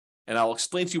 And I'll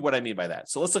explain to you what I mean by that.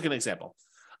 So let's look at an example.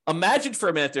 Imagine for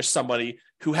a minute there's somebody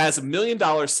who has $1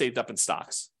 million saved up in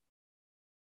stocks.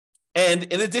 And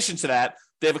in addition to that,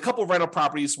 they have a couple of rental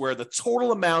properties where the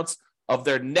total amount of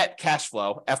their net cash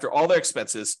flow after all their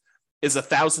expenses is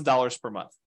 $1,000 per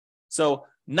month. So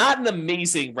not an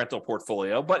amazing rental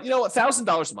portfolio, but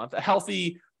 $1,000 a month, a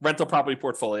healthy rental property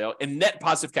portfolio, and net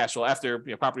positive cash flow after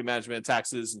property management,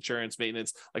 taxes, insurance,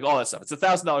 maintenance, like all that stuff. It's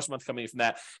 $1,000 a month coming in from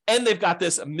that. And they've got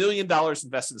this $1 million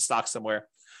invested in stocks somewhere.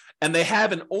 And they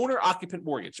have an owner-occupant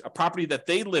mortgage, a property that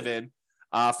they live in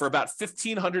for about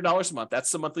 $1,500 a month.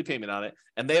 That's the monthly payment on it.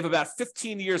 And they have about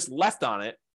 15 years left on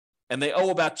it, and they owe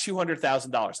about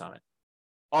 $200,000 on it.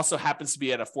 Also happens to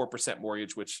be at a 4%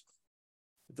 mortgage, which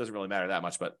it doesn't really matter that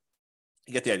much, but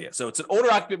you get the idea. So it's an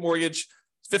owner-occupant mortgage,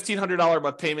 $1,500 a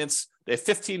month payments. They have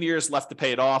 15 years left to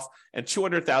pay it off, and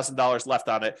 $200,000 left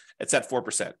on it. It's at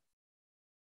 4%.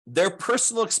 Their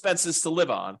personal expenses to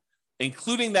live on,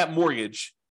 including that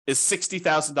mortgage, is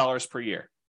 $60,000 per year.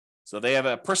 So they have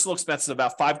a personal expense of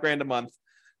about $5,000 a month.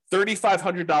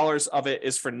 $3,500 of it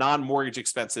is for non-mortgage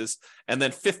expenses, and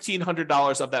then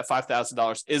 $1,500 of that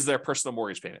 $5,000 is their personal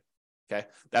mortgage payment. Okay,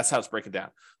 that's how it's breaking down.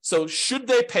 So should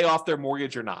they pay off their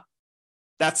mortgage or not?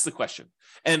 That's the question.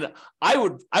 And I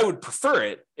would prefer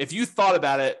it if you thought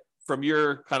about it from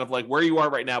your kind of like where you are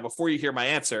right now before you hear my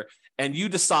answer, and you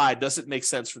decide, does it make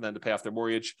sense for them to pay off their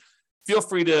mortgage? Feel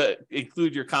free to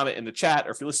include your comment in the chat,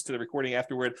 or if you listen to the recording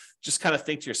afterward, just kind of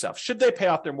think to yourself, should they pay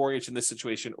off their mortgage in this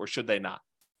situation or should they not?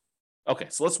 Okay,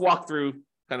 so let's walk through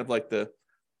kind of like the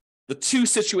two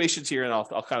situations here, and I'll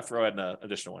kind of throw in an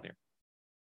additional one here.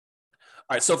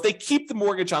 All right, so if they keep the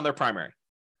mortgage on their primary,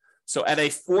 so at a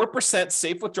 4%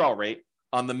 safe withdrawal rate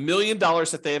on the $1 million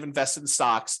that they have invested in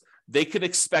stocks, they could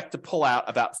expect to pull out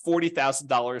about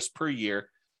 $40,000 per year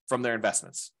from their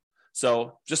investments.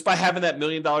 So just by having that $1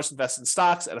 million invested in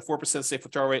stocks at a 4% safe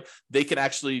withdrawal rate, they can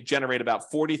actually generate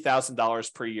about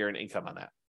 $40,000 per year in income on that.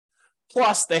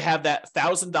 Plus, they have that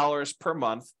 $1,000 per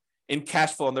month in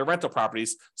cash flow on their rental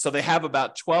properties. So they have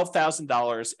about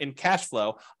 $12,000 in cash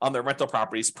flow on their rental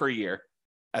properties per year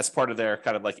as part of their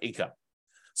kind of like income.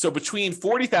 So between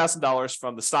 $40,000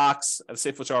 from the stocks at a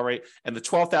safe withdrawal rate and the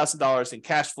 $12,000 in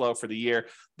cash flow for the year,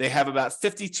 they have about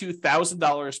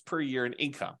 $52,000 per year in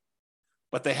income.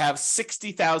 But they have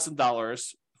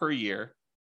 $60,000 per year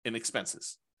in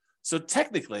expenses. So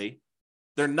technically,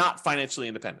 they're not financially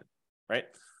independent, right?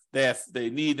 They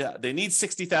need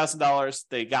 $60,000.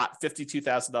 They got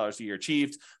 $52,000 a year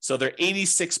achieved. So they're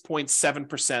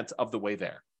 86.7% of the way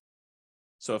there.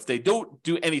 So if they don't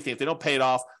do anything, if they don't pay it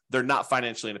off, they're not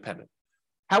financially independent.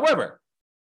 However,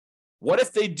 what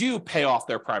if they do pay off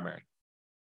their primary?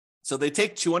 So they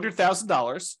take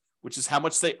 $200,000, which is how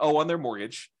much they owe on their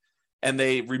mortgage, and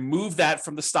they remove that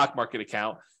from the stock market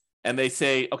account, and they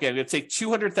say, okay, I'm going to take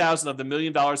 $200,000 of the $1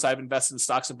 million I've invested in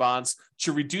stocks and bonds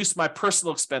to reduce my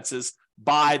personal expenses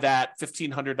by that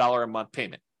 $1,500 a month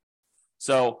payment.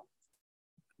 So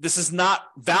this is not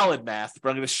valid math, but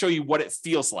I'm going to show you what it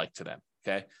feels like to them,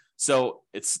 okay? So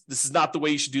this is not the way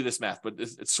you should do this math, but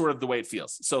it's sort of the way it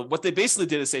feels. So what they basically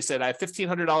did is they said, I have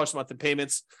 $1,500 a month in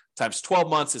payments times 12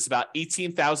 months is about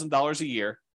 $18,000 a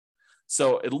year.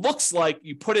 So it looks like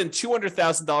you put in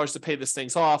 $200,000 to pay this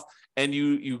things off, and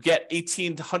you get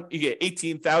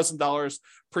 $18,000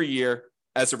 per year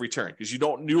as a return, because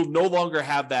you'll no longer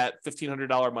have that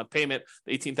 $1,500 a month payment,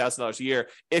 the $18,000 a year,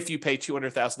 if you pay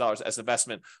 $200,000 as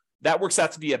investment. that works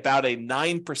out to be about a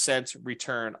 9%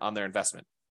 return on their investment.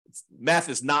 Math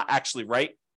is not actually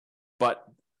right, but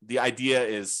the idea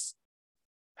is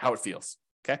how it feels,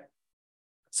 okay?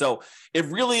 So it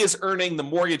really is earning the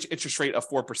mortgage interest rate of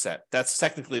 4%. That's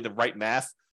technically the right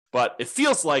math, but it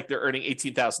feels like they're earning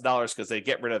 $18,000 because they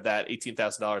get rid of that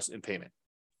 $18,000 in payment.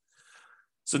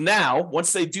 So now,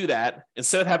 once they do that,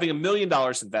 instead of having $1 million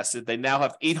invested, they now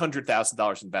have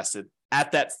 $800,000 invested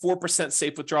at that 4%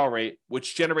 safe withdrawal rate,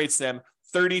 which generates them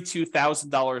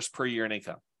 $32,000 per year in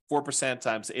income. 4%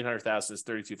 times 800,000 is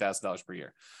 $32,000 per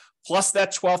year. Plus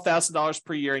that $12,000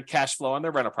 per year in cash flow on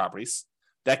their rental properties.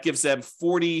 That gives them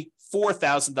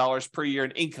 $44,000 per year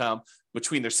in income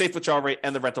between their safe withdrawal rate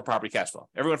and the rental property cash flow.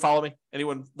 Everyone follow me?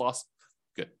 Anyone lost?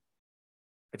 Good.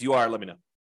 If you are, let me know.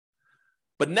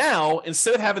 But now,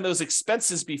 instead of having those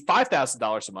expenses be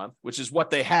 $5,000 a month, which is what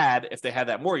they had if they had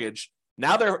that mortgage,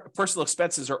 now their personal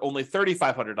expenses are only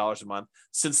 $3,500 a month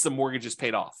since the mortgage is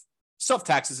paid off. Still have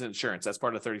taxes and insurance. That's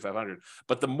part of the $3,500.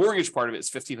 But the mortgage part of it is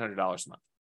 $1,500 a month.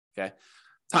 Okay.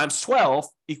 Times 12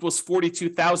 equals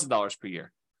 $42,000 per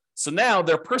year. So now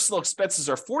their personal expenses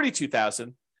are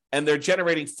 $42,000 and they're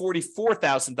generating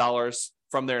 $44,000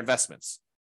 from their investments.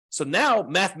 So now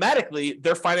mathematically,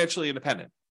 they're financially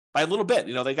independent by a little bit.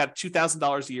 You know, they got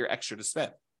 $2,000 a year extra to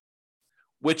spend,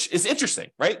 which is interesting,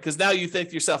 right? Because now you think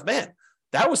to yourself, man,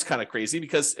 that was kind of crazy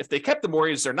because if they kept the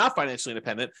mortgage, they're not financially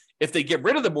independent. If they get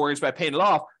rid of the mortgage by paying it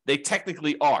off, they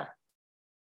technically are.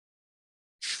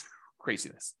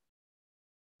 Craziness.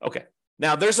 Okay.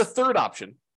 Now there's a third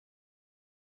option.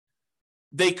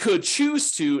 They could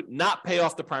choose to not pay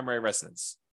off the primary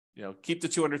residence, you know, keep the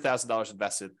 $200,000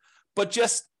 invested, but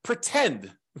just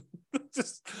pretend,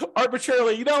 just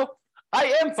arbitrarily, you know,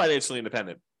 I am financially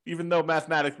independent, even though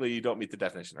mathematically you don't meet the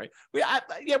definition, right?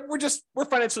 We're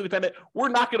financially independent. We're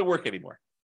not going to work anymore.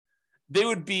 They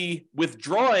would be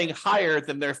withdrawing higher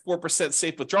than their 4%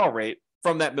 safe withdrawal rate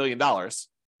from that $1 million,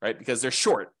 right? Because they're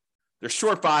short. They're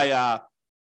short by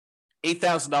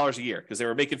 $8,000 a year because they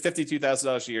were making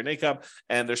 $52,000 a year in income,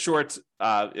 and they're short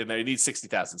and they need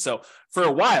 $60,000. So for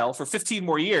a while, for 15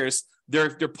 more years, they're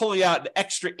pulling out an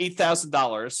extra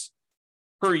 $8,000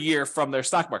 per year from their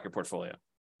stock market portfolio.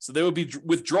 So they would be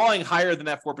withdrawing higher than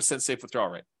that 4% safe withdrawal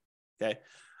rate. Okay,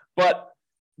 but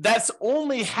that's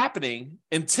only happening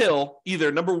until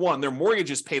either number one, their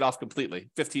mortgage is paid off completely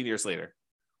 15 years later,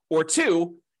 or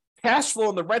two, cash flow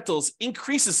in the rentals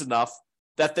increases enough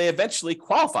that they eventually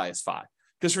qualify as FI.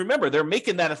 Because remember, they're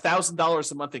making that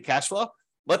 $1,000 a month in cash flow.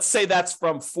 Let's say that's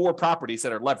from 4 properties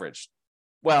that are leveraged.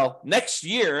 Well, next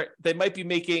year, they might be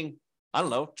making, I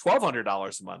don't know,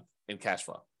 $1,200 a month in cash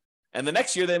flow. And the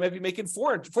next year, they might be making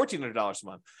 $1,400 a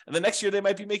month. And the next year, they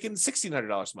might be making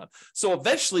 $1,600 a month. So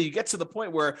eventually, you get to the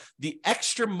point where the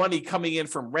extra money coming in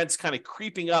from rents kind of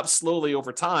creeping up slowly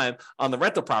over time on the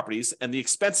rental properties, and the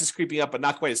expenses creeping up, but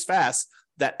not quite as fast.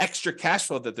 That extra cash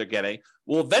flow that they're getting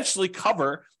will eventually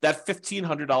cover that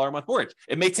 $1,500 a month mortgage.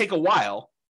 It may take a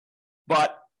while,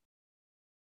 but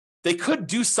they could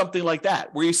do something like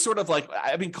that, where you sort of like,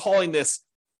 I've been calling this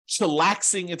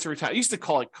chillaxing into retirement. I used to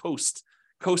call it coast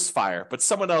fire, but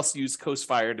someone else used coast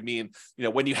fire to mean, you know,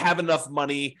 when you have enough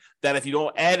money that if you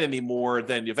don't add any more,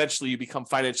 then eventually you become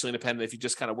financially independent if you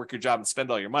just kind of work your job and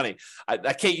spend all your money.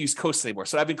 I can't use coast anymore.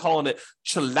 So I've been calling it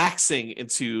chillaxing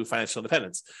into financial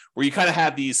independence, where you kind of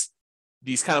have these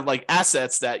kind of like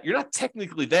assets that you're not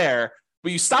technically there,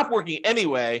 but you stop working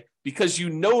anyway because you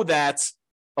know that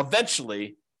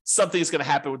eventually something is going to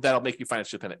happen that'll make you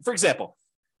financially independent. For example,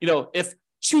 you know, if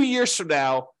 2 years from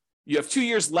now, you have 2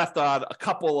 years left on a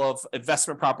couple of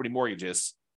investment property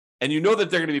mortgages, and you know that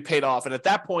they're going to be paid off. And at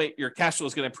that point, your cash flow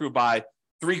is going to improve by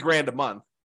 $3,000 a month.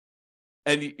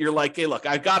 And you're like, hey, look,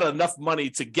 I've got enough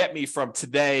money to get me from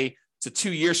today to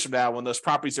 2 years from now when those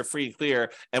properties are free and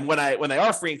clear. And when they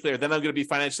are free and clear, then I'm going to be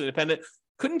financially independent.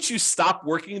 Couldn't you stop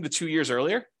working the 2 years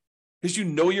earlier? Because you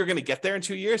know you're going to get there in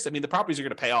 2 years. I mean, the properties are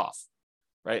going to pay off,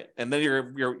 right? And then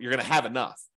you're going to have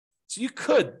enough. So you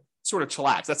could sort of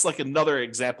chillax. That's like another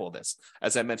example of this,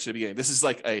 as I mentioned at the beginning. This is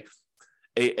like a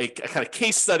kind of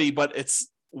case study, but it's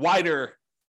wider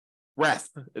breadth.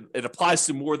 It applies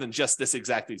to more than just this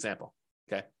exact example.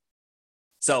 Okay.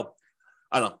 So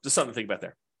I don't know, just something to think about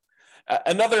there.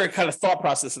 Another kind of thought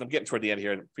process, and I'm getting toward the end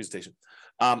here in the presentation.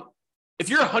 If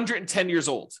you're 110 years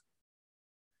old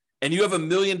and you have $1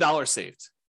 million saved,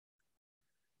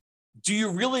 do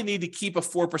you really need to keep a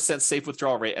 4% safe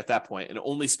withdrawal rate at that point and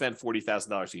only spend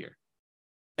 $40,000 a year?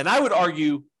 And I would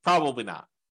argue probably not,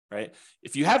 right?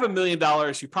 If you have $1 million,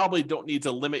 you probably don't need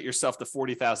to limit yourself to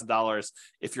 $40,000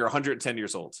 if you're 110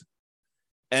 years old.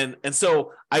 And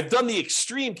so I've done the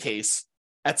extreme case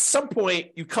At some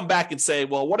point, you come back and say,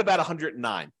 well, what about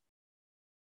 109?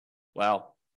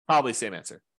 Well, probably same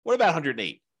answer. What about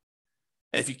 108?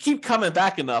 And if you keep coming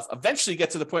back enough, eventually you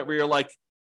get to the point where you're like,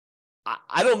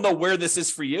 I don't know where this is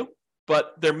for you,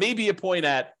 but there may be a point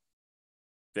at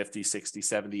 50, 60,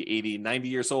 70, 80, 90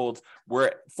 years old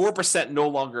where 4% no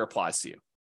longer applies to you.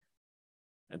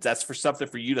 And that's for something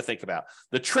for you to think about.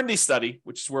 The Trinity study,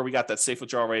 which is where we got that safe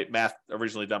withdrawal rate math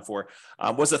originally done for,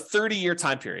 was a 30-year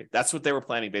time period. That's what they were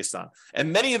planning based on.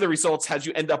 And many of the results had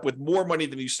you end up with more money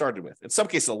than you started with. In some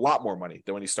cases, a lot more money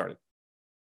than when you started.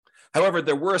 However,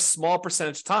 there were a small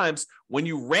percentage of times when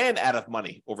you ran out of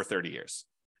money over 30 years.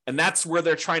 And that's where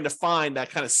they're trying to find that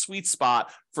kind of sweet spot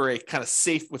for a kind of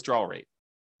safe withdrawal rate.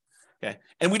 Okay.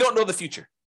 And we don't know the future,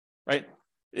 right?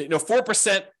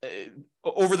 4%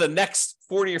 over the next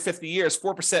 40 or 50 years,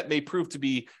 4% may prove to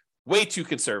be way too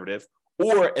conservative,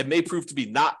 or it may prove to be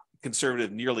not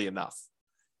conservative nearly enough.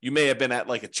 You may have been at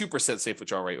like a 2% safe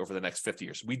withdrawal rate over the next 50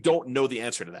 years. We don't know the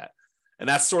answer to that. And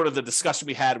that's sort of the discussion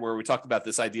we had where we talked about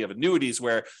this idea of annuities,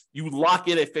 where you lock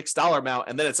in a fixed dollar amount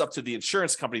and then it's up to the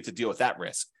insurance company to deal with that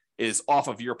risk. It is off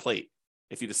of your plate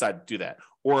if you decide to do that.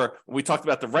 Or we talked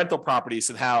about the rental properties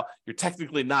and how you're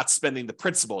technically not spending the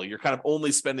principal. You're kind of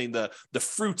only spending the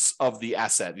fruits of the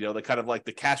asset, the kind of like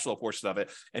the cash flow portion of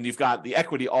it. And you've got the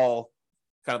equity all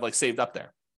kind of like saved up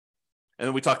there. And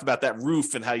then we talked about that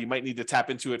roof and how you might need to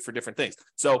tap into it for different things.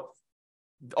 So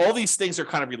all these things are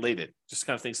kind of related, just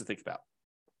kind of things to think about.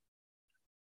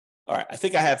 All right, I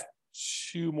think I have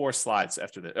 2 more slides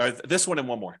after this, or this one and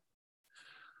one more.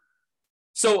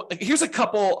 So here's a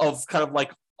couple of kind of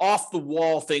like off the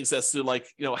wall things as to like,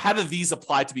 how do these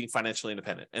apply to being financially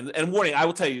independent? And warning, I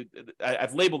will tell you,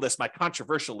 I've labeled this my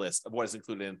controversial list of what is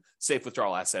included in safe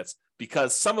withdrawal assets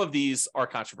because some of these are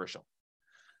controversial.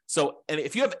 So, and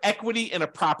if you have equity in a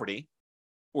property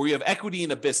or you have equity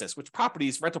in a business, which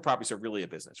rental properties are really a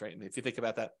business, right? And if you think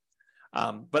about that,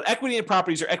 but equity in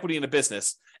properties or equity in a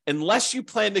business, unless you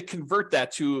plan to convert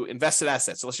that to invested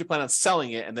assets, unless you plan on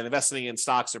selling it and then investing in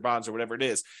stocks or bonds or whatever it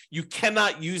is, you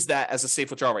cannot use that as a safe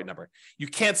withdrawal rate number. You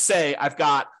can't say, I've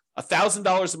got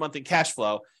 $1,000 a month in cash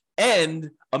flow and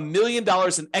 $1 million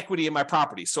in equity in my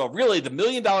property. So really the $1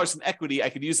 million in equity, I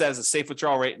could use that as a safe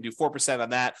withdrawal rate and do 4% on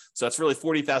that. So that's really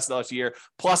 $40,000 a year.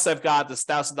 Plus I've got this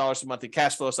 $1,000 a month in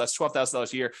cash flow. So that's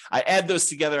 $12,000 a year. I add those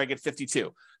together, I get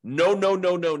 52.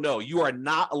 No. You are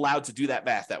not allowed to do that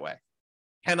math that way.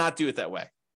 Cannot do it that way.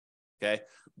 Okay.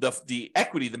 The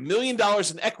equity, the $1 million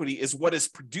in equity is what is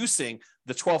producing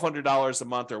the $1,200 a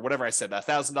month or whatever I said,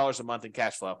 $1,000 a month in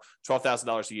cash flow,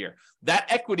 $12,000 a year. That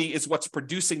equity is what's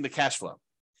producing the cash flow.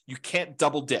 You can't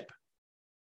double dip.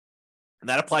 And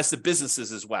that applies to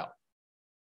businesses as well.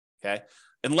 Okay.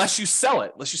 Unless you sell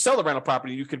the rental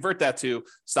property, you convert that to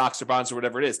stocks or bonds or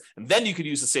whatever it is. And then you could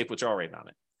use a safe withdrawal rate on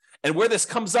it. And where this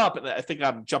comes up, and I think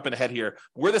I'm jumping ahead here,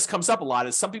 where this comes up a lot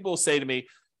is some people will say to me,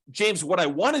 James, what I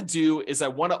want to do is I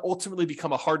want to ultimately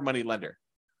become a hard money lender.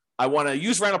 I want to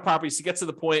use rental properties to get to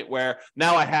the point where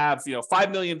now I have,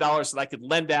 $5 million that I could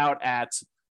lend out at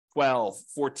 12,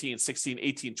 14, 16,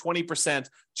 18, 20%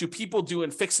 to people doing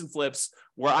fix and flips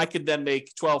where I could then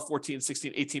make 12, 14,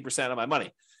 16, 18% of my money.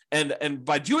 And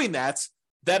by doing that,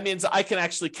 that means I can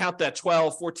actually count that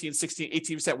 12, 14, 16,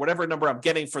 18%, whatever number I'm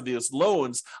getting for those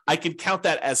loans, I can count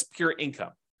that as pure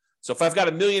income. So if I've got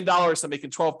 $1 million, I'm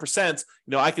making 12%,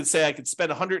 I can say I can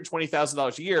spend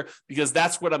 $120,000 a year because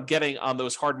that's what I'm getting on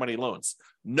those hard money loans.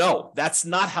 No, that's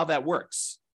not how that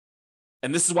works.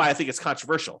 And this is why I think it's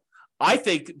controversial. I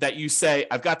think that you say,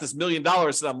 I've got this $1 million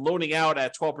that I'm loaning out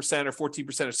at 12% or 14%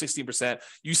 or 16%.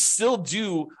 You still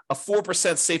do a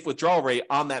 4% safe withdrawal rate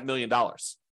on that $1 million.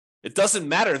 It doesn't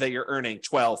matter that you're earning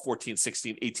 12, 14,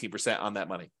 16, 18% on that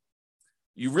money.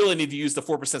 You really need to use the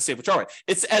 4% safe withdrawal rate.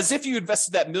 It's as if you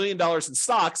invested that $1 million in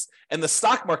stocks and the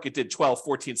stock market did 12,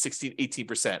 14, 16,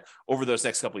 18% over those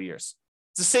next couple of years.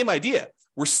 It's the same idea.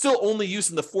 We're still only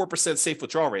using the 4% safe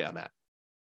withdrawal rate on that.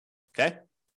 Okay?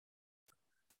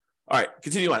 All right,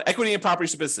 continue on. Equity in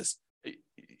properties or business.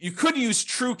 You could use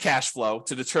true cash flow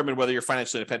to determine whether you're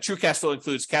financially independent. True cash flow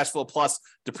includes cash flow plus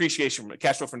depreciation,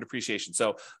 cash flow from depreciation.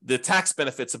 So the tax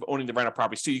benefits of owning the rental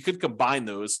properties too, you could combine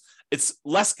those. It's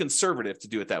less conservative to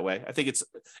do it that way. I think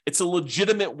it's a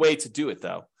legitimate way to do it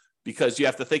though, because you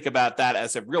have to think about that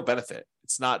as a real benefit.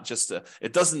 It's not just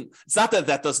it's not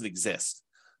that doesn't exist.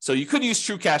 So you could use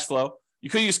true cash flow.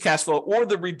 You could use cash flow or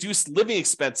the reduced living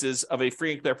expenses of a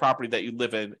free and clear property that you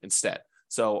live in instead.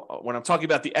 So when I'm talking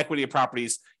about the equity of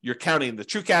properties, you're counting the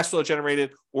true cash flow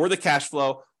generated or the cash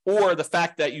flow or the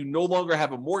fact that you no longer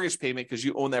have a mortgage payment because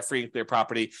you own that free and clear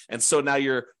property. And so now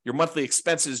your monthly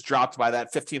expenses dropped by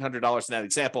that $1,500 in that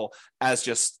example as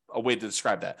just a way to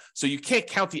describe that. So you can't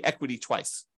count the equity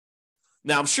twice.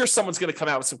 Now, I'm sure someone's going to come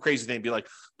out with some crazy thing and be like,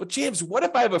 but James, what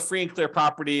if I have a free and clear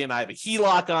property and I have a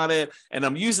HELOC on it and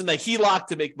I'm using the HELOC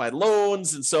to make my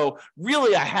loans? And so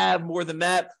really I have more than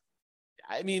that.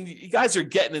 I mean, you guys are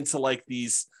getting into like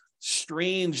these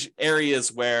strange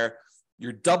areas where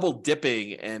you're double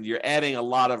dipping and you're adding a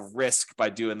lot of risk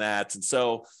by doing that. And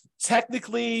so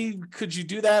technically, could you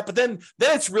do that? But then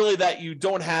it's really that you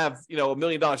don't have, $1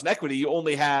 million in equity. You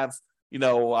only have,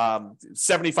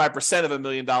 75% of $1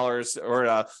 million, or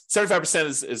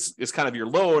 75% is kind of your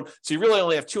loan. So you really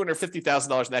only have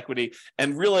 $250,000 in equity.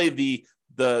 And really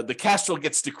the cash flow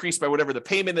gets decreased by whatever the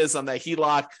payment is on that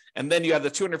HELOC. And then you have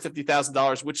the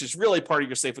 $250,000, which is really part of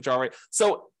your safe withdrawal rate.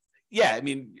 So yeah, I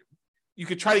mean, you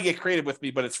could try to get creative with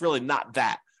me, but it's really not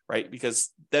that, right? Because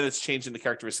then it's changing the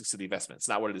characteristics of the investment. It's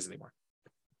not what it is anymore.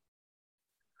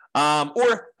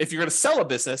 Or if you're going to sell a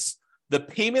business, the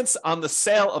payments on the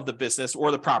sale of the business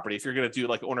or the property, if you're going to do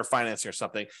like owner financing or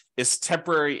something, is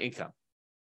temporary income.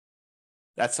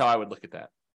 That's how I would look at that.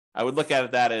 I would look at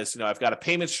it that as, I've got a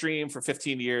payment stream for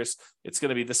 15 years. It's going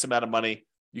to be this amount of money.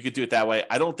 You could do it that way.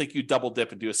 I don't think you double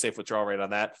dip and do a safe withdrawal rate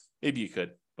on that. Maybe you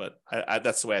could, but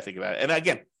that's the way I think about it. And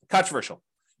again, controversial.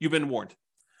 You've been warned.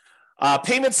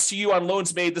 Payments to you on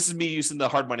loans made. This is me using the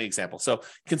hard money example. So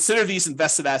consider these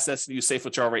invested assets and use safe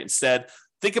withdrawal rate instead.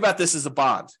 Think about this as a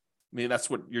bond. I mean, that's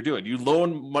what you're doing. You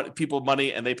loan people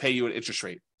money and they pay you an interest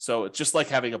rate. So it's just like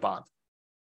having a bond.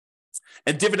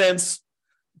 And dividends,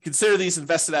 consider these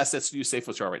invested assets and use safe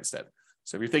withdrawal rate instead.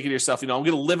 So if you're thinking to yourself, I'm going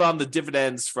to live on the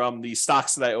dividends from the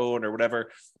stocks that I own or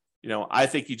whatever, I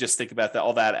think you just think about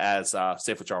all that as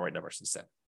safe withdrawal rate numbers instead.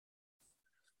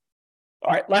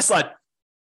 All right, last slide.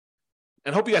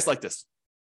 And I hope you guys like this.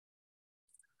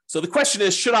 So the question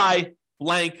is, should I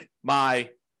blank my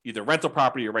either rental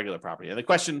property or regular property? And the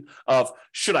question of,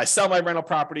 should I sell my rental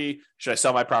property? Should I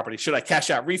sell my property? Should I cash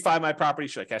out, refi my property?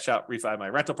 Should I cash out, refi my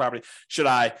rental property? Should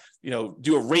I,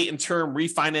 do a rate and term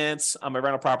refinance on my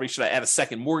rental property? Should I add a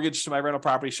second mortgage to my rental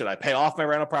property? Should I pay off my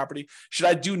rental property? Should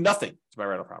I do nothing to my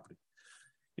rental property?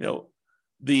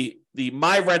 The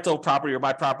my rental property or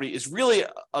my property is really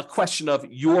a question of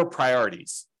your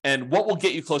priorities and what will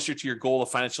get you closer to your goal of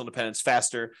financial independence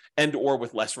faster and or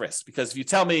with less risk. Because if you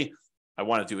tell me I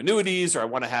want to do annuities or I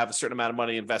want to have a certain amount of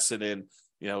money invested in,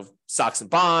 stocks and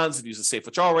bonds and use a safe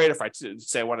withdrawal rate, if I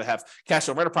say I want to have cash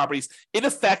on rental properties, it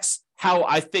affects how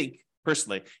I think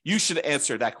personally you should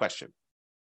answer that question.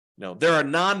 There are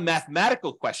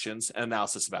non-mathematical questions and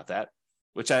analysis about that,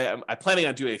 which I'm planning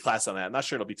on doing a class on that. I'm not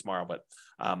sure it'll be tomorrow, but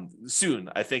soon.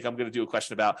 I think I'm going to do a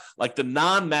question about like the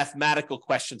non-mathematical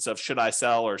questions of should I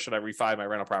sell or should I refi my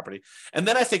rental property? And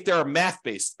then I think there are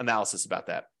math-based analysis about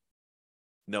that.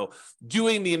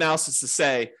 Doing the analysis to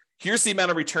say, here's the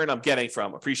amount of return I'm getting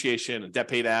from appreciation and debt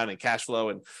pay down and cash flow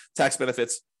and tax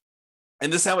benefits.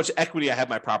 And this is how much equity I have in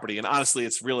my property. And honestly,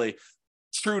 it's really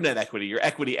true net equity, your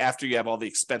equity after you have all the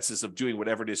expenses of doing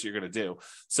whatever it is you're going to do.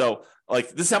 So like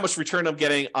this is how much return I'm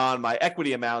getting on my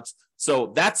equity amounts.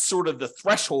 So that's sort of the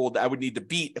threshold I would need to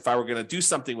beat if I were going to do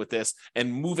something with this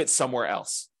and move it somewhere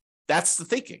else. That's the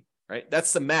thinking, right?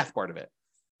 That's the math part of it.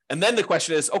 And then the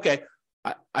question is, okay,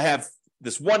 I have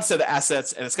this one set of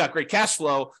assets and it's got great cash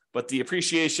flow, but the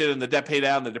appreciation and the debt pay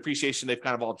down, the depreciation, they've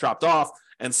kind of all dropped off.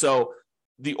 And so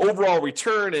the overall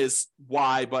return is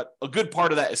Y, but a good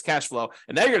part of that is cash flow.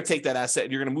 And now you're going to take that asset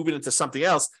and you're going to move it into something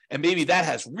else. And maybe that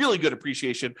has really good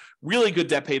appreciation, really good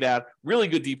debt pay down, really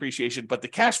good depreciation, but the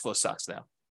cash flow sucks now.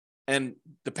 And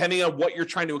depending on what you're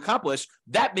trying to accomplish,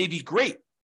 that may be great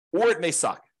or it may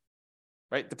suck,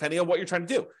 right? Depending on what you're trying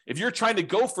to do. If you're trying to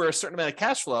go for a certain amount of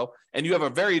cash flow and you have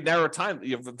a very narrow time,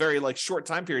 you have a very short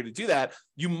time period to do that,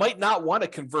 you might not want to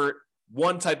convert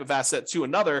one type of asset to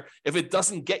another if it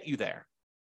doesn't get you there.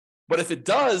 But if it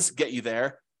does get you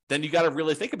there, then you got to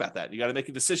really think about that. You got to make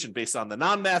a decision based on the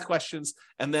non-math questions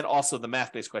and then also the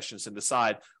math-based questions and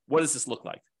decide, what does this look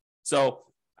like? So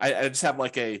I just have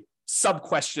like a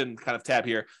sub-question kind of tab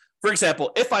here. For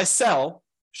example, if I sell,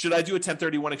 should I do a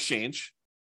 1031 exchange?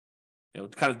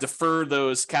 Kind of defer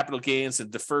those capital gains and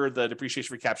defer the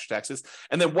depreciation recapture taxes.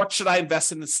 And then what should I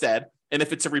invest in instead? And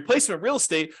if it's a replacement real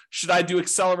estate, should I do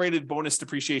accelerated bonus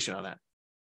depreciation on that?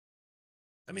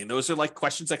 I mean, those are like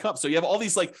questions that come up. So you have all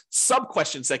these like sub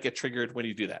questions that get triggered when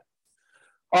you do that.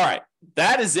 All right.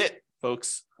 That is it,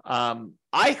 folks.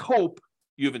 I hope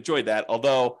you've enjoyed that,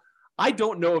 although I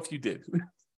don't know if you did.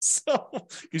 So,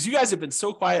 because you guys have been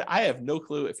so quiet, I have no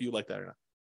clue if you like that or not.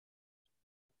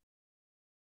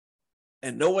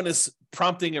 And no one is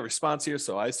prompting a response here,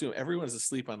 so I assume everyone is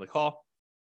asleep on the call,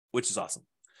 which is awesome.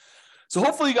 So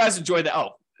hopefully you guys enjoyed that.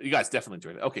 Oh, you guys definitely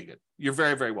enjoyed it. Okay, good. You're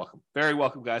very, very welcome. Very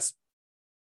welcome, guys.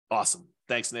 Awesome.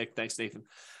 Thanks, Nick. Thanks, Nathan.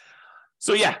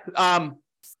 So yeah,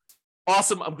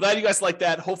 awesome. I'm glad you guys liked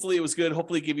that. Hopefully it was good.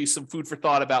 Hopefully give you some food for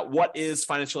thought about what is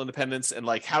financial independence and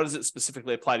like how does it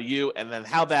specifically apply to you, and then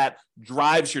how that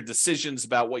drives your decisions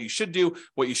about what you should do,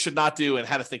 what you should not do, and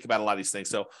how to think about a lot of these things.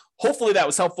 So hopefully that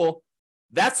was helpful.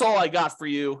 That's all I got for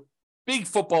you. Big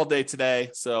football day today.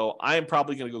 So I am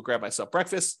probably going to go grab myself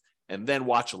breakfast and then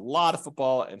watch a lot of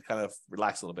football and kind of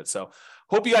relax a little bit. So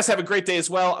hope you guys have a great day as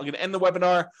well. I'm going to end the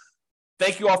webinar.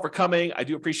 Thank you all for coming. I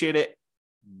do appreciate it.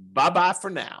 Bye-bye for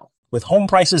now. With home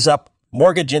prices up,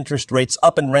 mortgage interest rates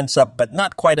up, and rents up, but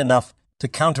not quite enough to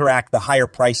counteract the higher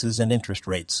prices and interest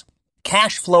rates.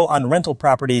 Cash flow on rental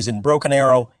properties in Broken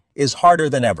Arrow is harder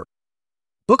than ever.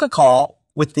 Book a call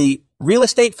with the Real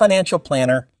Estate Financial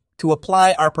Planner to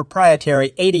apply our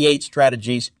proprietary 88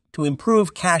 strategies to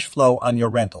improve cash flow on your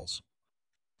rentals.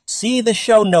 See the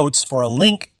show notes for a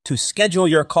link to schedule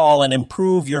your call and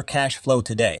improve your cash flow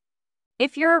today.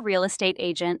 If you're a real estate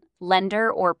agent,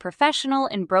 lender, or professional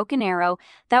in Broken Arrow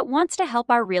that wants to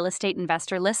help our real estate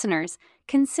investor listeners,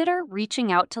 consider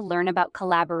reaching out to learn about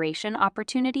collaboration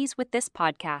opportunities with this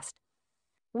podcast.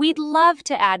 We'd love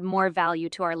to add more value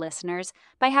to our listeners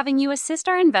by having you assist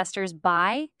our investors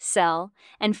buy, sell,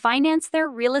 and finance their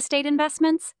real estate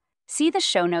investments. See the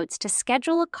show notes to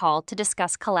schedule a call to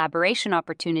discuss collaboration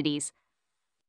opportunities.